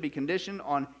them should be conditioned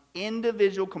on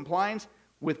individual compliance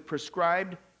with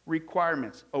prescribed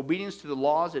requirements, obedience to the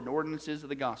laws and ordinances of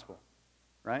the gospel.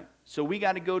 Right? So we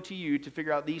got to go to you to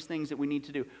figure out these things that we need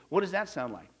to do. What does that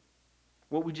sound like?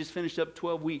 What we just finished up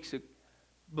 12 weeks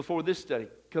before this study.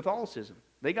 Catholicism.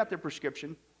 They got their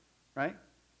prescription. Right?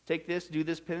 Take this, do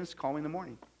this penance, call me in the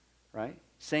morning. Right?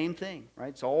 Same thing, right?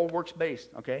 It's all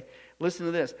works-based, okay? Listen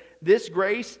to this. This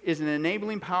grace is an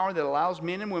enabling power that allows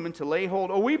men and women to lay hold.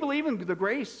 Oh, we believe in the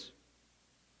grace.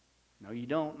 No, you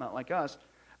don't, not like us.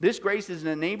 This grace is an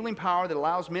enabling power that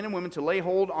allows men and women to lay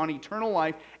hold on eternal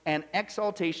life and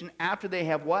exaltation after they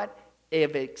have what? They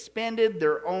have expended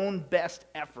their own best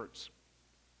efforts.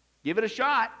 Give it a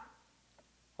shot.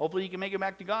 Hopefully you can make it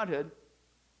back to godhood,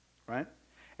 right?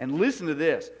 And listen to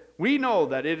this. We know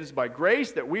that it is by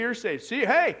grace that we are saved. See,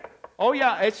 hey, oh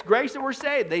yeah, it's grace that we're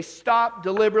saved. They stop,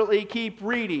 deliberately keep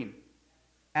reading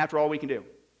after all we can do.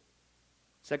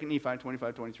 2 Nephi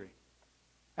 25:23.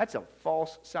 That's a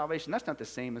false salvation. That's not the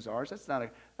same as ours.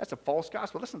 That's a false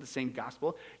gospel. That's not the same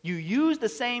gospel. You use the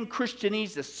same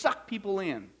Christianese to suck people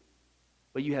in,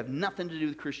 but you have nothing to do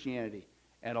with Christianity.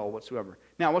 at all whatsoever.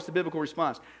 Now, what's the biblical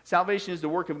response? Salvation is the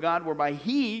work of God whereby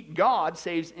God,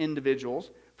 saves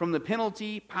individuals from the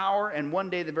penalty, power, and one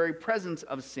day the very presence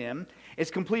of sin.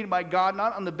 It's completed by God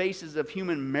not on the basis of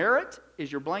human merit,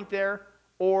 is your blank there,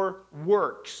 or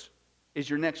works, is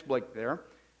your next blank there,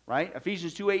 right?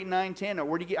 Ephesians 2, 8, 9, 10. How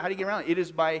do you get around it? It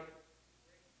is by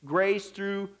grace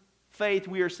through faith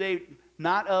we are saved,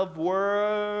 not of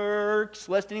works,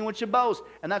 lest anyone should boast.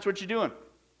 And that's what you're doing.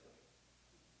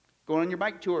 Going on your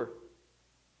bike tour,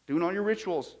 doing all your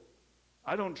rituals.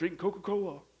 I don't drink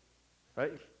Coca-Cola,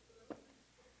 right?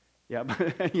 Yeah,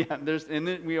 and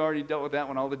then we already dealt with that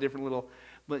one, all the different little,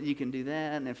 but you can do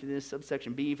that, and if it is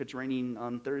subsection B, if it's raining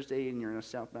on Thursday and you're in a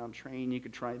southbound train, you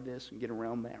could try this and get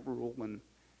around that rule and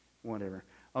whatever.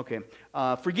 Okay,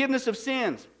 forgiveness of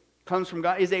sins comes from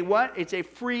God, is a what? It's a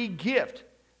free gift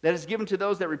that is given to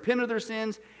those that repent of their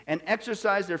sins and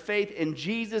exercise their faith in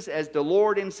Jesus as the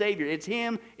Lord and Savior. It's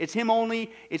Him only,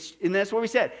 and that's what we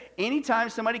said. Anytime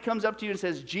somebody comes up to you and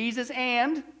says, Jesus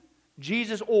and,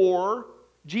 Jesus or,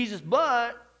 Jesus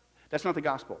but, that's not the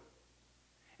gospel.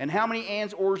 And how many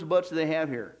ands, ors, buts do they have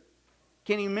here?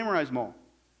 Can't even memorize them all,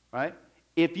 right?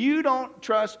 If you don't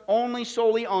trust only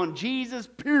solely on Jesus,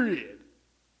 period,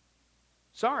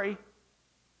 sorry,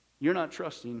 you're not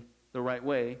trusting the right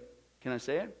way. Can I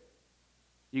say it?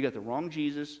 You got the wrong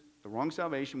Jesus, the wrong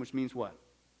salvation, which means what?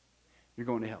 You're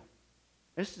going to hell.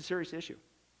 This is a serious issue.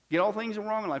 Get all things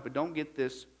wrong in life, but don't get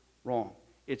this wrong.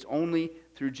 It's only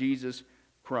through Jesus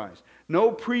Christ.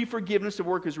 No pre-forgiveness of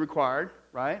work is required,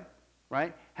 right?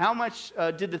 Right? How much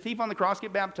did the thief on the cross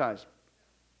get baptized?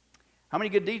 How many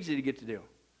good deeds did he get to do?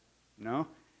 No?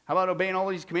 How about obeying all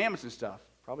these commandments and stuff?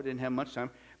 Probably didn't have much time.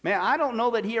 Man, I don't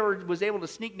know that he ever was able to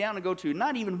sneak down and go to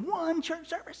not even one church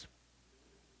service.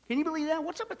 Can you believe that?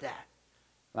 What's up with that?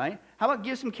 Right? How about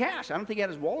give some cash? I don't think he had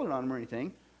his wallet on him or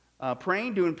anything.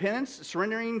 Praying, doing penance,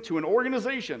 surrendering to an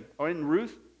organization. Or in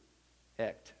Ruth,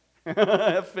 act.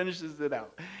 Finishes it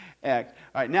out. Act.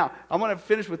 All right, now, I'm going to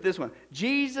finish with this one.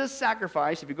 Jesus'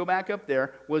 sacrifice, if you go back up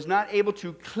there, was not able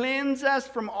to cleanse us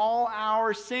from all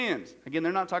our sins. Again,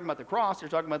 they're not talking about the cross. They're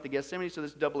talking about the Gethsemane, so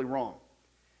that's doubly wrong.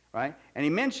 Right? And he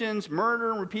mentions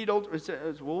murder and repeat adultery.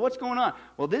 Well, what's going on?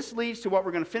 Well, this leads to what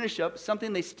we're going to finish up,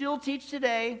 something they still teach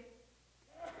today,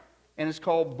 and it's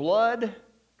called blood,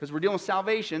 because we're dealing with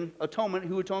salvation, atonement.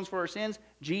 Who atones for our sins?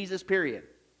 Jesus, period.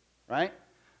 Right?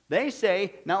 They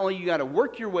say, not only you got to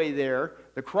work your way there,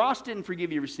 the cross didn't forgive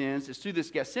you your sins, it's through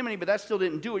this Gethsemane, but that still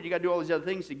didn't do it. You got to do all these other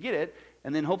things to get it,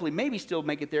 and then hopefully maybe still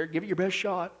make it there. Give it your best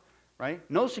shot. Right?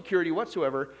 No security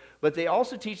whatsoever. But they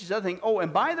also teach this other thing. Oh,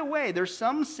 and by the way, there's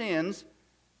some sins,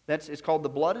 it's called the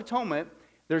blood atonement.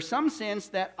 There's some sins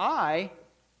that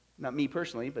not me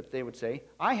personally, but they would say,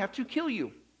 I have to kill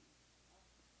you.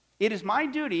 It is my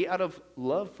duty out of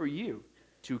love for you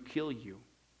to kill you.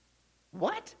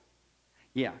 What?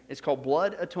 Yeah, it's called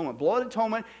blood atonement. Blood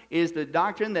atonement is the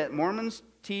doctrine that Mormons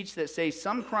teach that say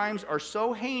some crimes are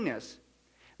so heinous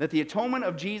that the atonement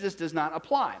of Jesus does not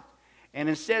apply. And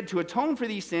instead, to atone for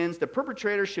these sins, the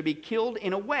perpetrator should be killed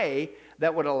in a way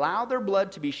that would allow their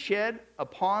blood to be shed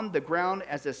upon the ground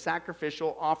as a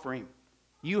sacrificial offering.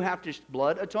 You have to,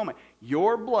 blood atonement.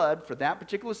 Your blood, for that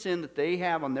particular sin that they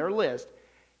have on their list,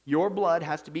 your blood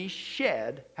has to be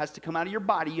shed, has to come out of your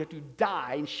body. You have to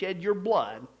die and shed your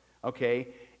blood, okay,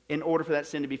 in order for that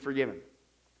sin to be forgiven.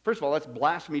 First of all, that's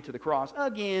blasphemy to the cross.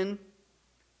 Again,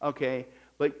 okay,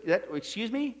 but that,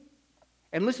 excuse me?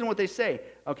 And listen to what they say,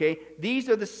 okay? These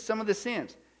are some of the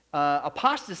sins.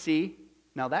 Apostasy,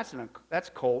 now that's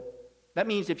cult. That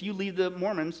means if you leave the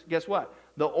Mormons, guess what?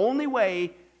 The only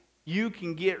way you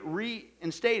can get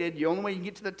reinstated, the only way you can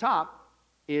get to the top,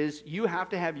 is you have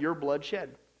to have your blood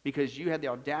shed because you had the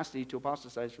audacity to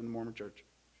apostatize from the Mormon church.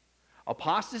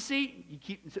 Apostasy,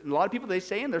 a lot of people, they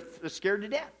say, and they're scared to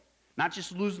death. Not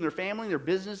just losing their family, their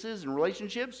businesses, and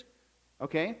relationships,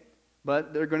 okay?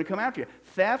 But they're going to come after you.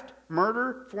 Theft,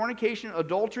 murder, fornication,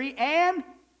 adultery, and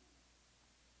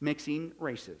mixing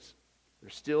races. They're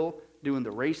still doing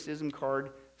the racism card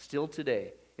still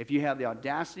today. If you have the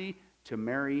audacity to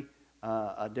marry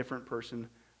a different person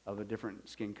of a different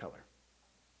skin color.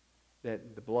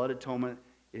 That the blood atonement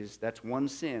that's one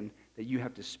sin that you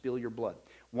have to spill your blood.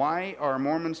 Why are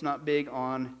Mormons not big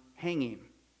on hanging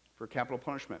for capital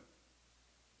punishment?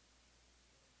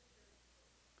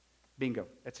 Bingo.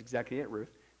 That's exactly it, Ruth.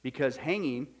 Because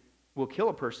hanging will kill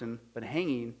a person, but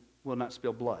hanging will not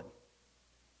spill blood.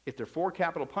 If they're for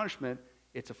capital punishment,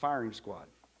 it's a firing squad.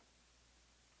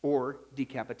 Or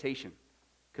decapitation.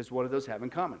 Because what do those have in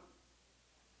common?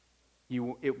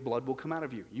 blood will come out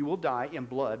of you. You will die, and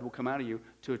blood will come out of you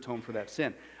to atone for that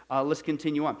sin. Let's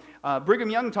continue on. Brigham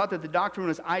Young taught that the doctrine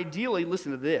was ideally,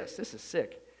 listen to this. This is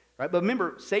sick. Right? But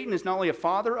remember, Satan is not only a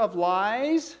father of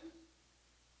lies,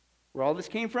 where all this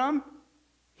came from,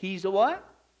 he's a what?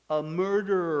 A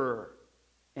murderer.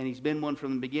 And he's been one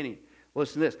from the beginning.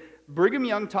 Listen to this. Brigham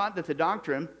Young taught that the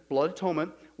doctrine, blood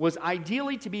atonement, was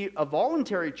ideally to be a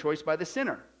voluntary choice by the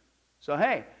sinner. So,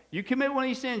 hey, you commit one of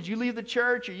these sins, you leave the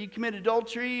church, or you commit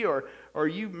adultery, or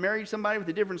you marry somebody with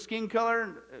a different skin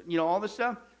color, all this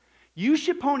stuff, you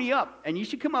should pony up, and you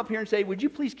should come up here and say, would you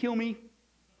please kill me?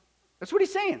 That's what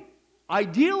he's saying.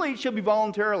 Ideally, it should be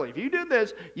voluntarily. If you do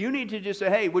this, you need to just say,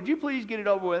 hey, would you please get it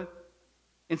over with?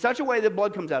 In such a way that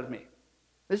blood comes out of me.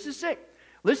 This is sick.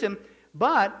 Listen,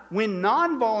 but when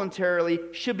non-voluntarily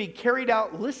should be carried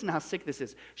out, listen how sick this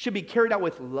is, should be carried out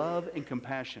with love and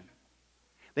compassion.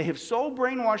 They have so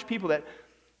brainwashed people that,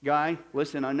 guy,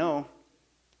 listen, I know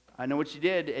what you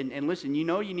did, and listen, you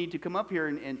need to come up here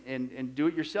and do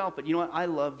it yourself, but you know what, I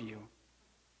love you.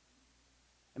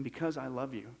 And because I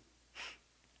love you,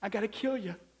 I got to kill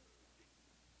you.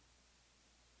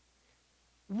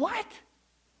 What?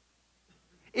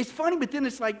 It's funny, but then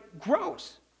it's like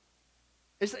gross.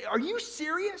 It's like, are you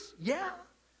serious? Yeah.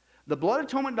 The blood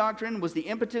atonement doctrine was the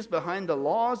impetus behind the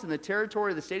laws in the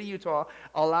territory of the state of Utah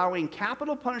allowing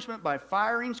capital punishment by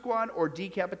firing squad or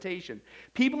decapitation.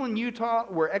 People in Utah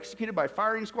were executed by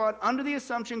firing squad under the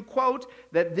assumption, quote,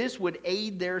 that this would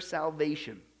aid their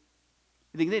salvation.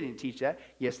 You think they didn't teach that?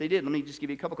 Yes, they did. Let me just give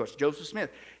you a couple quotes. Joseph Smith,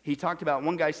 he talked about,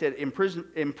 one guy said,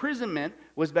 imprisonment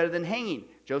was better than hanging.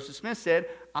 Joseph Smith said,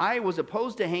 I was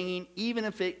opposed to hanging even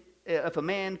if a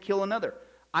man kill another.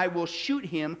 I will shoot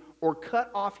him or cut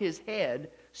off his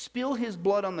head, spill his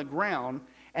blood on the ground,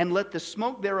 and let the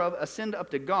smoke thereof ascend up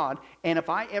to God. And if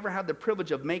I ever have the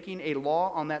privilege of making a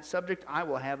law on that subject, I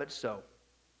will have it so.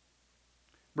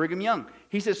 Brigham Young,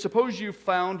 he says, suppose you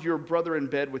found your brother in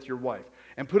bed with your wife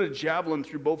and put a javelin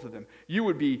through both of them. You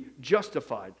would be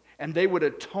justified, and they would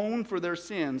atone for their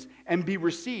sins and be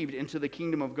received into the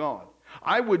kingdom of God.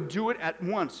 I would do it at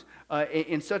once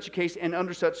in such a case and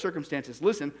under such circumstances.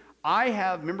 Listen,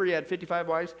 remember he had 55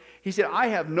 wives? He said, I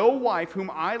have no wife whom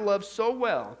I love so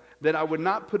well that I would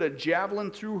not put a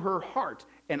javelin through her heart,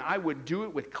 and I would do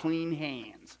it with clean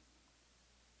hands.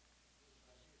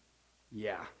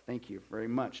 Yeah, thank you very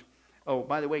much. Oh,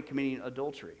 by the way, committing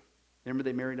adultery. Remember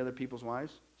they married other people's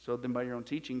wives? So then by your own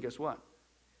teaching, guess what?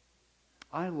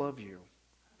 I love you.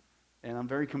 And I'm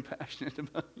very compassionate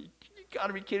about you. You got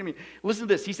to be kidding me. Listen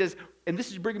to this. He says, and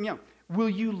this is Brigham Young, will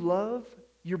you love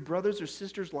your brothers or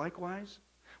sisters likewise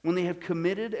when they have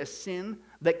committed a sin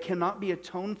that cannot be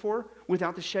atoned for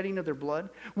without the shedding of their blood?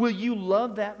 Will you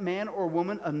love that man or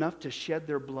woman enough to shed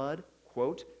their blood?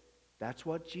 Quote, that's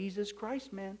what Jesus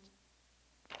Christ meant.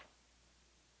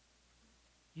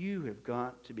 You have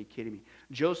got to be kidding me.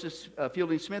 Joseph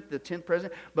Fielding Smith, the 10th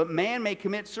president, but man may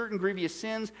commit certain grievous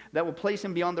sins that will place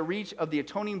him beyond the reach of the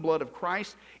atoning blood of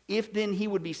Christ. If then he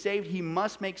would be saved, he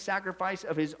must make sacrifice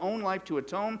of his own life to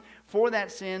atone for that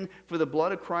sin, for the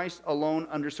blood of Christ alone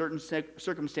under certain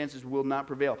circumstances will not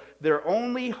prevail. Their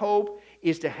only hope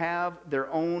is to have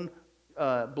their own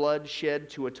blood shed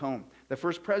to atone. The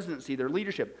first presidency, their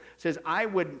leadership, says, I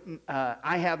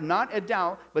have not a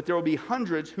doubt, but there will be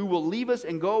hundreds who will leave us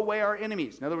and go away our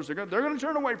enemies. In other words, they're going to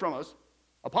turn away from us,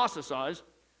 apostatize.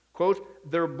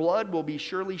 Quote, their blood will be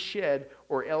surely shed,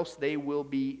 or else they will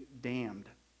be damned.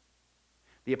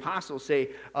 The apostles say,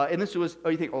 and this was,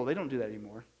 you think, they don't do that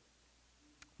anymore.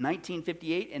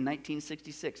 1958 and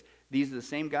 1966. These are the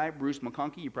same guy, Bruce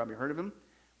McConkie, you probably heard of him.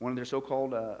 One of their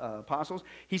so-called apostles.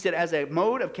 He said, as a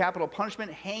mode of capital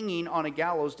punishment, hanging on a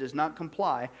gallows does not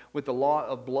comply with the law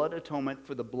of blood atonement,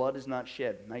 for the blood is not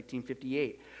shed.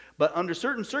 1958. But under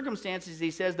certain circumstances, he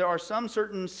says, there are some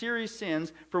certain serious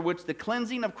sins for which the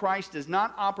cleansing of Christ does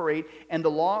not operate, and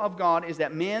the law of God is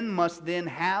that men must then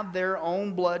have their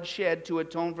own blood shed to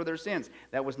atone for their sins.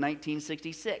 That was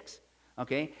 1966.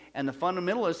 Okay, and the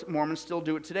fundamentalist Mormons still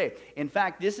do it today. In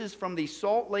fact, this is from the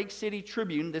Salt Lake City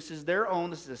Tribune. This is their own.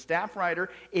 This is a staff writer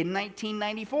in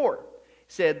 1994.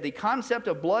 Said the concept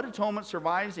of blood atonement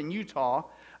survives in Utah.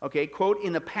 Okay, quote,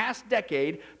 in the past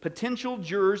decade, potential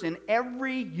jurors in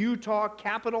every Utah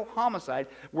capital homicide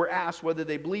were asked whether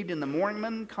they believed in the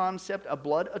Mormon concept of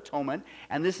blood atonement.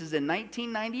 And this is in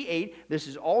 1998. This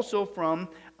is also from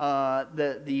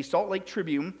the Salt Lake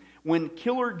Tribune. When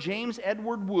killer James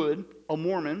Edward Wood, a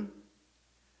Mormon,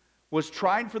 was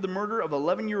tried for the murder of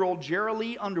 11-year-old Jerry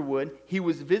Lee Underwood, he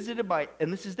was visited by,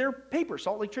 and this is their paper,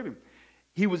 Salt Lake Tribune,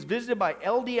 he was visited by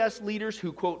LDS leaders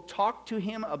who, quote, talked to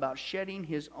him about shedding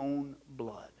his own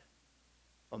blood.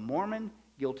 A Mormon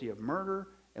guilty of murder.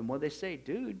 And what they say,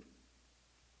 dude,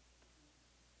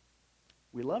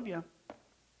 we love you.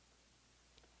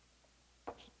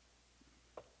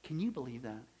 Can you believe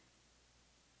that?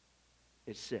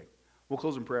 It's sick. We'll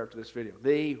close in prayer after this video.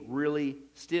 They really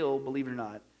still, believe it or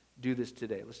not, do this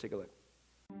today. Let's take a look.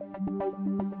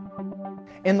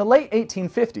 In the late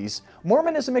 1850s,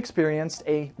 Mormonism experienced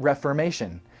a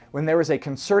reformation, when there was a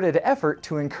concerted effort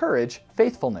to encourage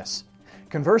faithfulness.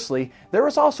 Conversely, there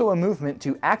was also a movement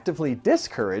to actively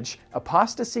discourage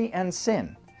apostasy and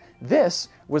sin. This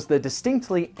was the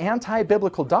distinctly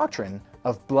anti-biblical doctrine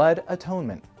of blood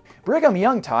atonement. Brigham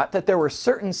Young taught that there were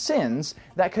certain sins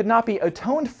that could not be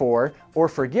atoned for or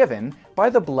forgiven by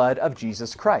the blood of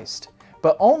Jesus Christ,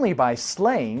 but only by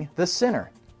slaying the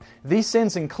sinner. These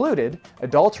sins included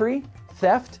adultery,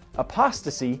 theft,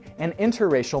 apostasy, and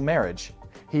interracial marriage.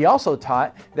 He also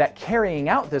taught that carrying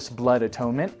out this blood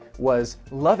atonement was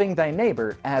loving thy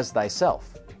neighbor as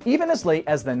thyself. Even as late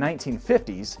as the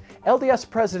 1950s, LDS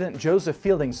President Joseph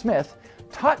Fielding Smith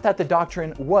taught that the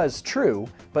doctrine was true,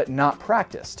 but not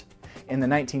practiced. In the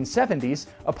 1970s,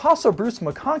 Apostle Bruce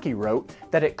McConkie wrote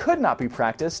that it could not be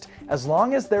practiced as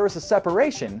long as there was a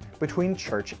separation between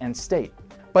church and state.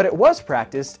 But it was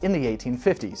practiced in the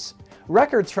 1850s.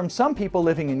 Records from some people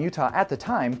living in Utah at the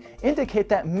time indicate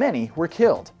that many were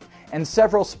killed, and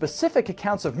several specific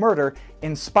accounts of murder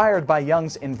inspired by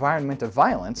Young's environment of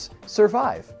violence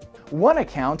survive. One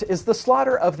account is the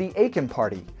slaughter of the Aiken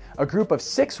Party, a group of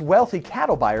 6 wealthy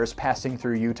cattle buyers passing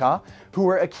through Utah who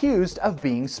were accused of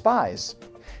being spies.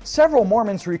 Several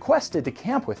Mormons requested to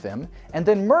camp with them and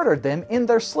then murdered them in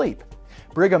their sleep.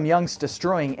 Brigham Young's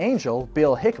destroying angel,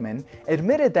 Bill Hickman,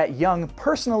 admitted that Young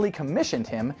personally commissioned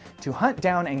him to hunt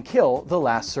down and kill the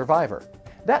last survivor.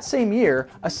 That same year,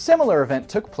 a similar event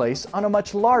took place on a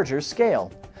much larger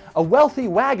scale. A wealthy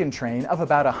wagon train of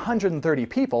about 130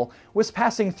 people was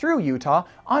passing through Utah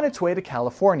on its way to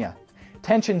California.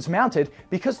 Tensions mounted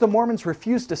because the Mormons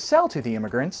refused to sell to the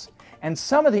immigrants, and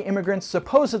some of the immigrants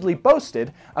supposedly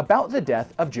boasted about the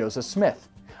death of Joseph Smith,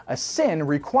 a sin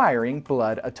requiring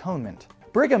blood atonement.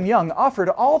 Brigham Young offered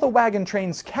all the wagon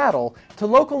train's cattle to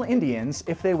local Indians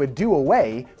if they would do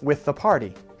away with the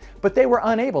party. But they were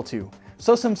unable to,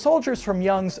 so some soldiers from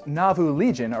Young's Nauvoo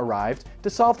Legion arrived to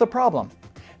solve the problem.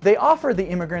 They offered the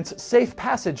immigrants safe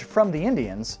passage from the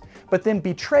Indians, but then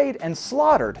betrayed and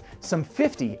slaughtered some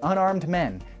 50 unarmed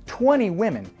men, 20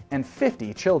 women, and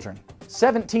 50 children.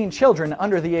 17 children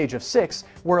under the age of 6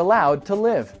 were allowed to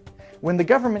live. When the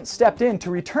government stepped in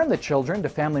to return the children to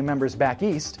family members back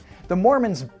east, the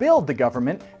Mormons billed the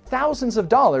government thousands of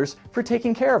dollars for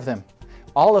taking care of them.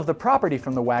 All of the property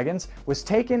from the wagons was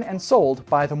taken and sold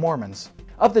by the Mormons.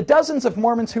 Of the dozens of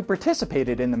Mormons who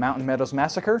participated in the Mountain Meadows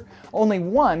Massacre, only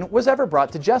one was ever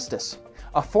brought to justice,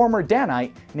 a former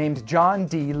Danite named John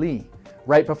D. Lee.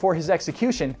 Right before his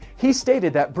execution, he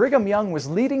stated that Brigham Young was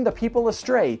leading the people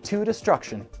astray to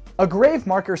destruction. A grave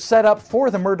marker set up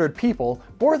for the murdered people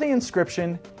bore the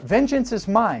inscription, "Vengeance is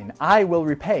mine, I will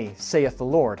repay, saith the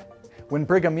Lord." When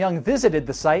Brigham Young visited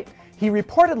the site, he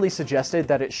reportedly suggested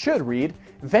that it should read,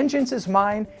 "Vengeance is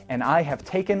mine, and I have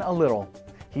taken a little."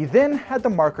 He then had the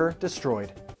marker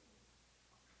destroyed.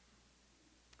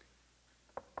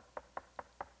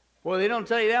 Well, they don't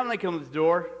tell you that when they come to the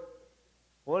door.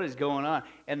 What is going on?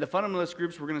 And the fundamentalist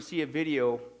groups, we're going to see a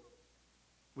video.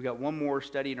 We got one more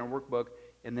study in our workbook,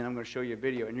 and then I'm going to show you a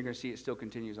video, and you're going to see it still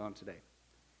continues on today.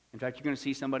 In fact, you're going to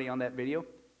see somebody on that video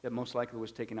that most likely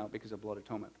was taken out because of blood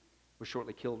atonement, was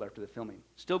shortly killed after the filming.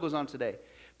 Still goes on today.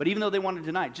 But even though they want to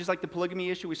deny it, just like the polygamy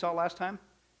issue we saw last time,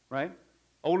 right?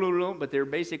 Oh, no, but they're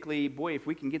basically, boy, if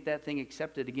we can get that thing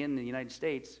accepted again in the United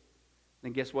States,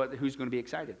 then guess what? Who's going to be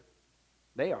excited?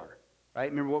 They are, right?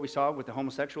 Remember what we saw with the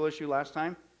homosexual issue last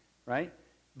time, right?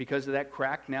 Because of that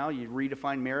crack now, you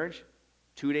redefine marriage.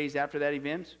 2 days after that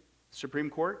event, the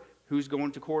Supreme Court, who's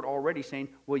going to court already saying,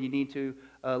 well, you need to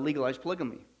legalize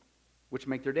polygamy, which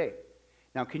make their day.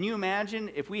 Now, can you imagine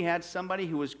if we had somebody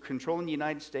who was controlling the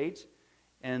United States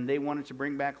and they wanted to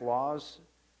bring back laws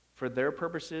for their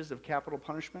purposes of capital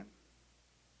punishment?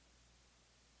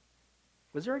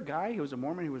 Was there a guy who was a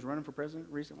Mormon who was running for president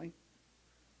recently?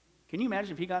 Can you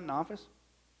imagine if he got in office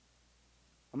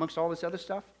amongst all this other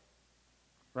stuff,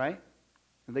 right?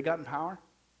 And they got in power?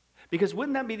 Because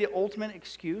wouldn't that be the ultimate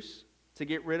excuse to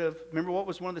get rid of, remember what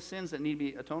was one of the sins that need to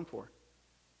be atoned for?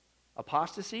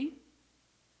 Apostasy,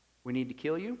 we need to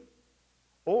kill you.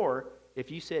 Or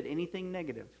if you said anything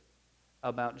negative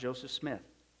about Joseph Smith,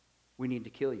 we need to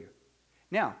kill you.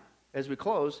 Now, as we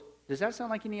close, does that sound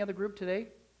like any other group today?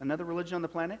 Another religion on the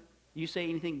planet? You say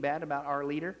anything bad about our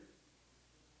leader?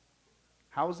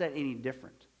 How is that any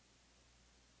different?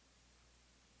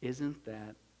 Isn't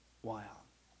that wild?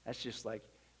 That's just like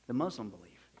the Muslim belief.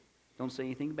 Don't say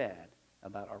anything bad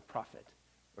about our prophet,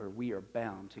 or we are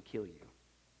bound to kill you.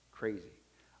 Crazy.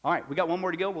 All right, we got one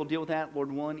more to go. We'll deal with that,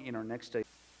 Lord willing, in our next study.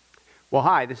 Well,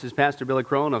 hi, this is Pastor Billy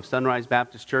Crone of Sunrise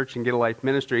Baptist Church and Get a Life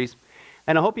Ministries,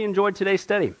 and I hope you enjoyed today's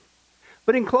study.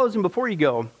 But in closing, before you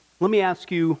go, let me ask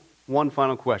you one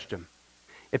final question.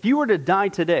 If you were to die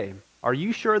today, are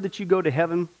you sure that you go to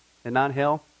heaven and not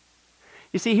hell?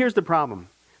 You see, here's the problem.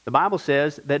 The Bible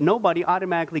says that nobody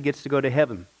automatically gets to go to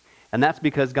heaven, and that's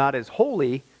because God is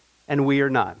holy and we are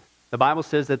not. The Bible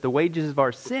says that the wages of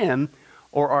our sin,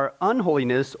 or our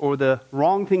unholiness, or the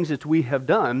wrong things that we have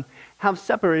done, have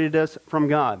separated us from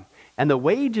God. And the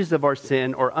wages of our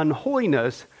sin, or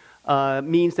unholiness,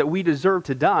 means that we deserve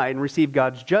to die and receive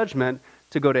God's judgment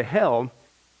to go to hell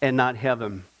and not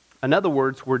heaven. In other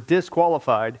words, we're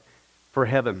disqualified for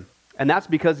heaven. And that's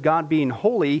because God being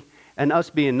holy and us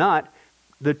being not,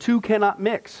 the two cannot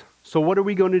mix. So what are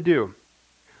we going to do?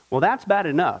 Well, that's bad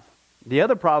enough. The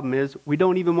other problem is we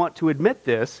don't even want to admit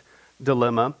this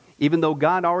dilemma, even though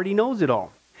God already knows it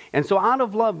all. And so out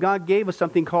of love, God gave us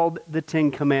something called the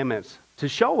Ten Commandments to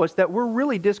show us that we're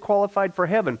really disqualified for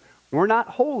heaven. We're not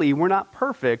holy, we're not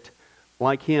perfect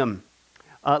like Him.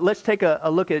 Let's take a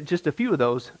look at just a few of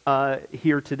those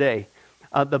here today.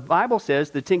 The Bible says,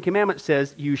 the Ten Commandments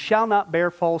says, you shall not bear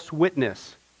false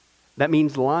witness. That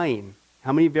means lying.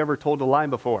 How many of you ever told a lie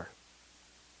before?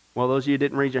 Well, those of you who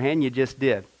didn't raise your hand, you just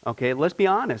did. Okay, let's be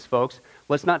honest, folks.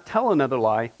 Let's not tell another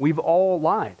lie. We've all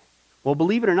lied. Well,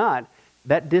 believe it or not,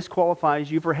 that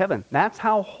disqualifies you for heaven. That's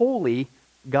how holy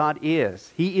God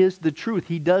is. He is the truth.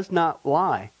 He does not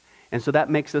lie. And so that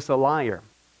makes us a liar.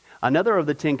 Another of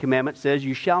the Ten Commandments says,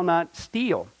 you shall not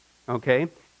steal. Okay?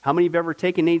 How many of you have ever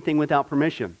taken anything without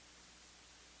permission?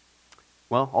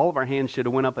 Well, all of our hands should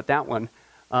have went up at that one.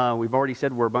 We've already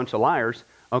said we're a bunch of liars.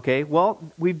 Okay, well,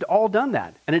 we've all done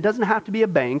that. And it doesn't have to be a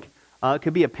bank. It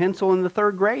could be a pencil in the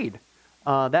 3rd grade.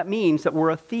 That means that we're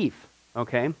a thief.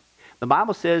 Okay? The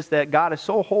Bible says that God is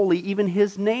so holy, even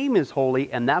His name is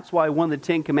holy, and that's why one of the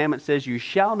Ten Commandments says, you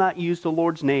shall not use the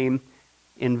Lord's name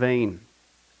in vain.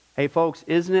 Hey folks,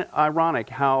 isn't it ironic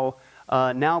how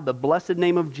now the blessed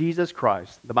name of Jesus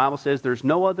Christ, the Bible says there's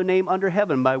no other name under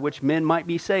heaven by which men might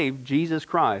be saved, Jesus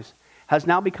Christ, has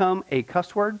now become a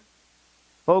cuss word?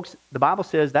 Folks, the Bible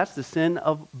says that's the sin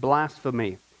of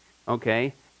blasphemy.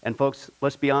 Okay? And folks,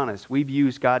 let's be honest, we've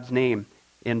used God's name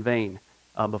in vain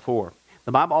before.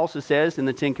 The Bible also says in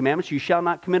the Ten Commandments, you shall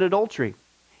not commit adultery.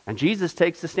 And Jesus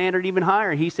takes the standard even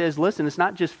higher. He says, listen, it's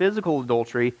not just physical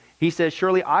adultery. He says,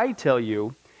 surely I tell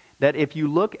you that if you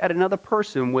look at another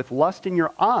person with lust in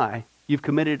your eye, you've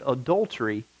committed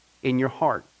adultery in your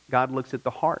heart. God looks at the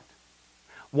heart.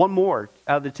 One more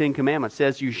out of the Ten Commandments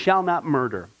says, you shall not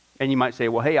murder. And you might say,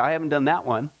 well, hey, I haven't done that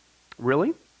one.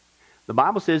 Really? The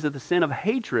Bible says that the sin of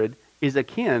hatred is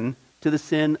akin to the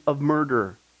sin of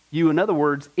murder. You, in other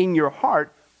words, in your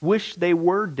heart, wish they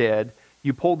were dead.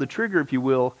 You pulled the trigger, if you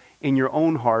will, in your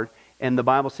own heart. And the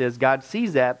Bible says God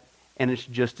sees that, and it's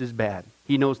just as bad.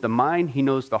 He knows the mind, He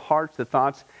knows the hearts, the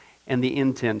thoughts, and the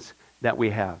intents that we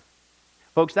have.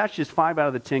 Folks, that's just 5 out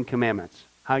of the 10 commandments.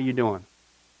 How you doing?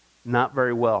 Not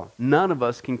very well. None of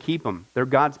us can keep them. They're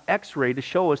God's x-ray to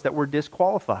show us that we're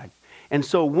disqualified. And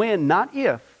so when, not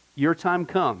if, your time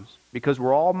comes, because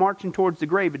we're all marching towards the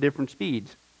grave at different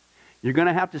speeds, you're going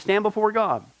to have to stand before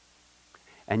God.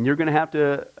 And you're going to have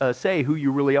to say who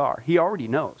you really are. He already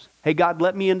knows. Hey, God,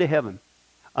 let me into heaven.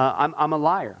 I'm a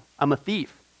liar. I'm a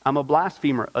thief. I'm a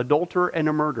blasphemer, adulterer, and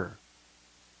a murderer.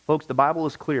 Folks, the Bible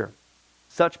is clear.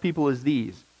 Such people as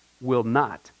these will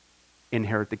not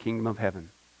inherit the kingdom of heaven.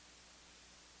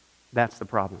 That's the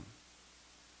problem.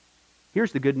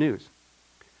 Here's the good news.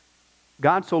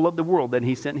 God so loved the world that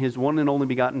He sent His one and only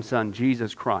begotten Son,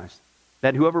 Jesus Christ,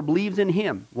 that whoever believes in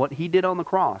Him, what He did on the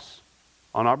cross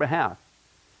on our behalf,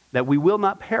 that we will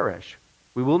not perish,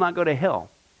 we will not go to hell,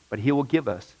 but He will give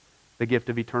us the gift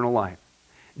of eternal life.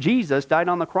 Jesus died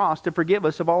on the cross to forgive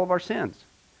us of all of our sins.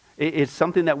 It's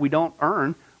something that we don't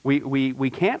earn. We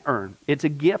can't earn. It's a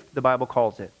gift, the Bible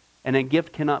calls it, and a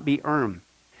gift cannot be earned.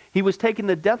 He was taking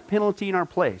the death penalty in our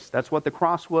place. That's what the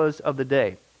cross was of the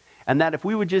day. And that if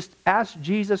we would just ask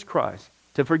Jesus Christ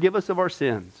to forgive us of our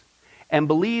sins and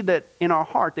believe that in our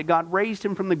heart that God raised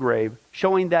Him from the grave,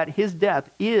 showing that His death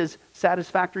is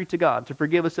satisfactory to God to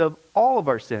forgive us of all of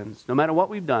our sins, no matter what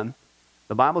we've done,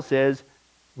 the Bible says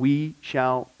we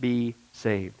shall be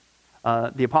saved.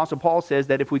 The Apostle Paul says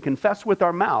that if we confess with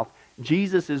our mouth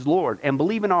Jesus is Lord and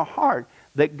believe in our heart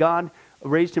that God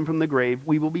raised Him from the grave,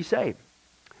 we will be saved.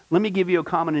 Let me give you a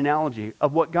common analogy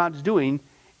of what God's doing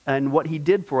and what he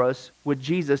did for us with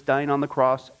Jesus dying on the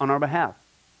cross on our behalf.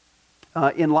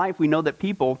 In life, we know that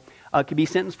people can be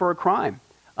sentenced for a crime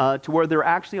to where they're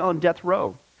actually on death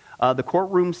row. The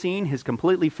courtroom scene has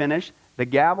completely finished. The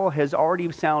gavel has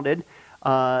already sounded.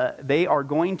 They are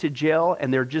going to jail,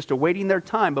 and they're just awaiting their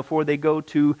time before they go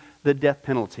to the death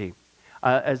penalty.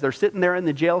 As they're sitting there in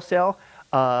the jail cell,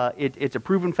 it's a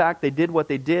proven fact they did what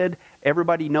they did.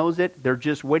 Everybody knows it. They're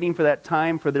just waiting for that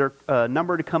time for their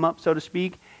number to come up, so to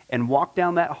speak, and walk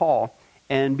down that hall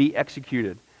and be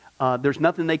executed. There's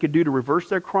nothing they could do to reverse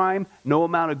their crime. No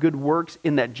amount of good works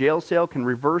in that jail cell can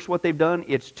reverse what they've done.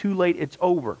 It's too late. It's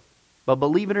over. But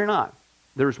believe it or not,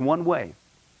 there's one way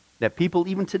that people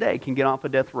even today can get off a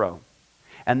death row.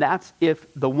 And that's if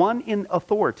the one in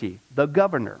authority, the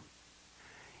governor,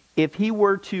 if he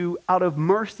were to, out of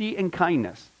mercy and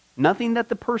kindness, nothing that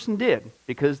the person did,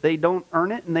 because they don't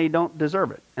earn it and they don't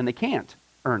deserve it, and they can't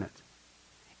earn it,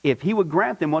 if he would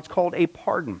grant them what's called a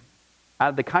pardon, out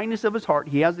of the kindness of his heart,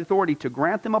 he has the authority to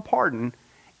grant them a pardon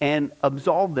and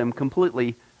absolve them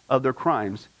completely of their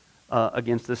crimes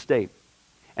against the state.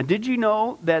 And did you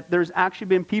know that there's actually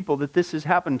been people that this has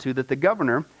happened to, that the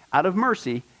governor, out of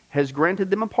mercy, has granted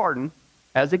them a pardon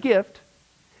as a gift,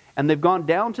 and they've gone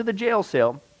down to the jail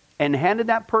cell and handed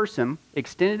that person,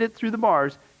 extended it through the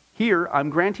bars, here, I'm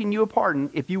granting you a pardon.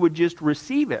 If you would just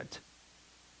receive it,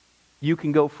 you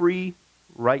can go free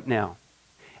right now.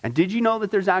 And did you know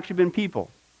that there's actually been people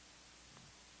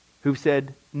who've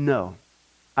said, no,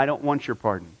 I don't want your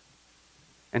pardon.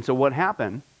 And so what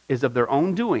happened is, of their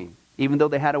own doing, even though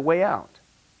they had a way out,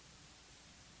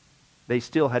 they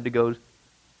still had to go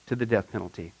to the death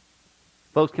penalty.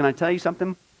 Folks, can I tell you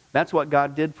something? That's what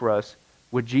God did for us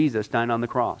with Jesus dying on the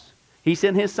cross. He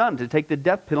sent his son to take the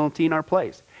death penalty in our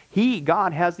place.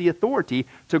 God has the authority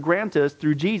to grant us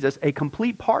through Jesus a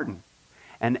complete pardon.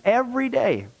 And every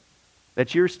day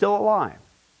that you're still alive,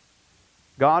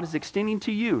 God is extending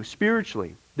to you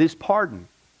spiritually this pardon.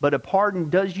 But a pardon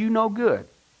does you no good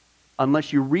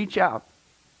unless you reach out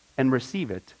and receive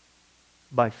it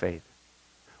by faith.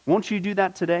 Won't you do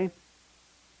that today?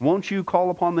 Won't you call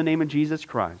upon the name of Jesus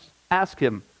Christ? Ask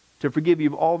him to forgive you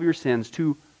of all of your sins,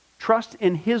 to trust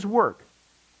in his work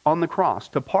on the cross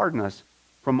to pardon us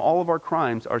from all of our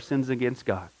crimes, our sins against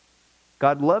God.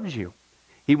 God loves you.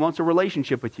 He wants a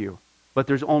relationship with you. But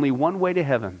there's only one way to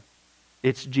heaven.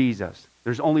 It's Jesus.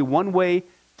 There's only one way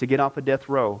to get off a death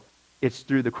row. It's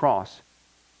through the cross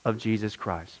of Jesus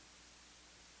Christ.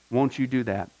 Won't you do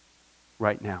that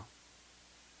right now?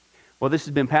 Well, this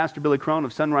has been Pastor Billy Crone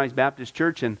of Sunrise Baptist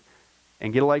Church and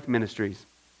Get a Life Ministries.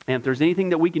 And if there's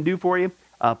anything that we can do for you,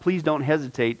 please don't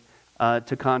hesitate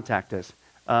to contact us.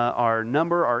 Our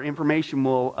number, our information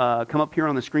will come up here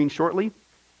on the screen shortly.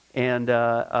 And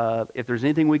if there's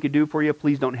anything we could do for you,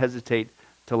 please don't hesitate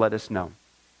to let us know.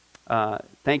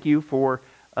 Thank you for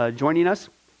joining us.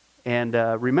 And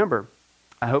remember,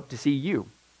 I hope to see you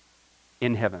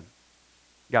in heaven.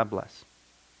 God bless.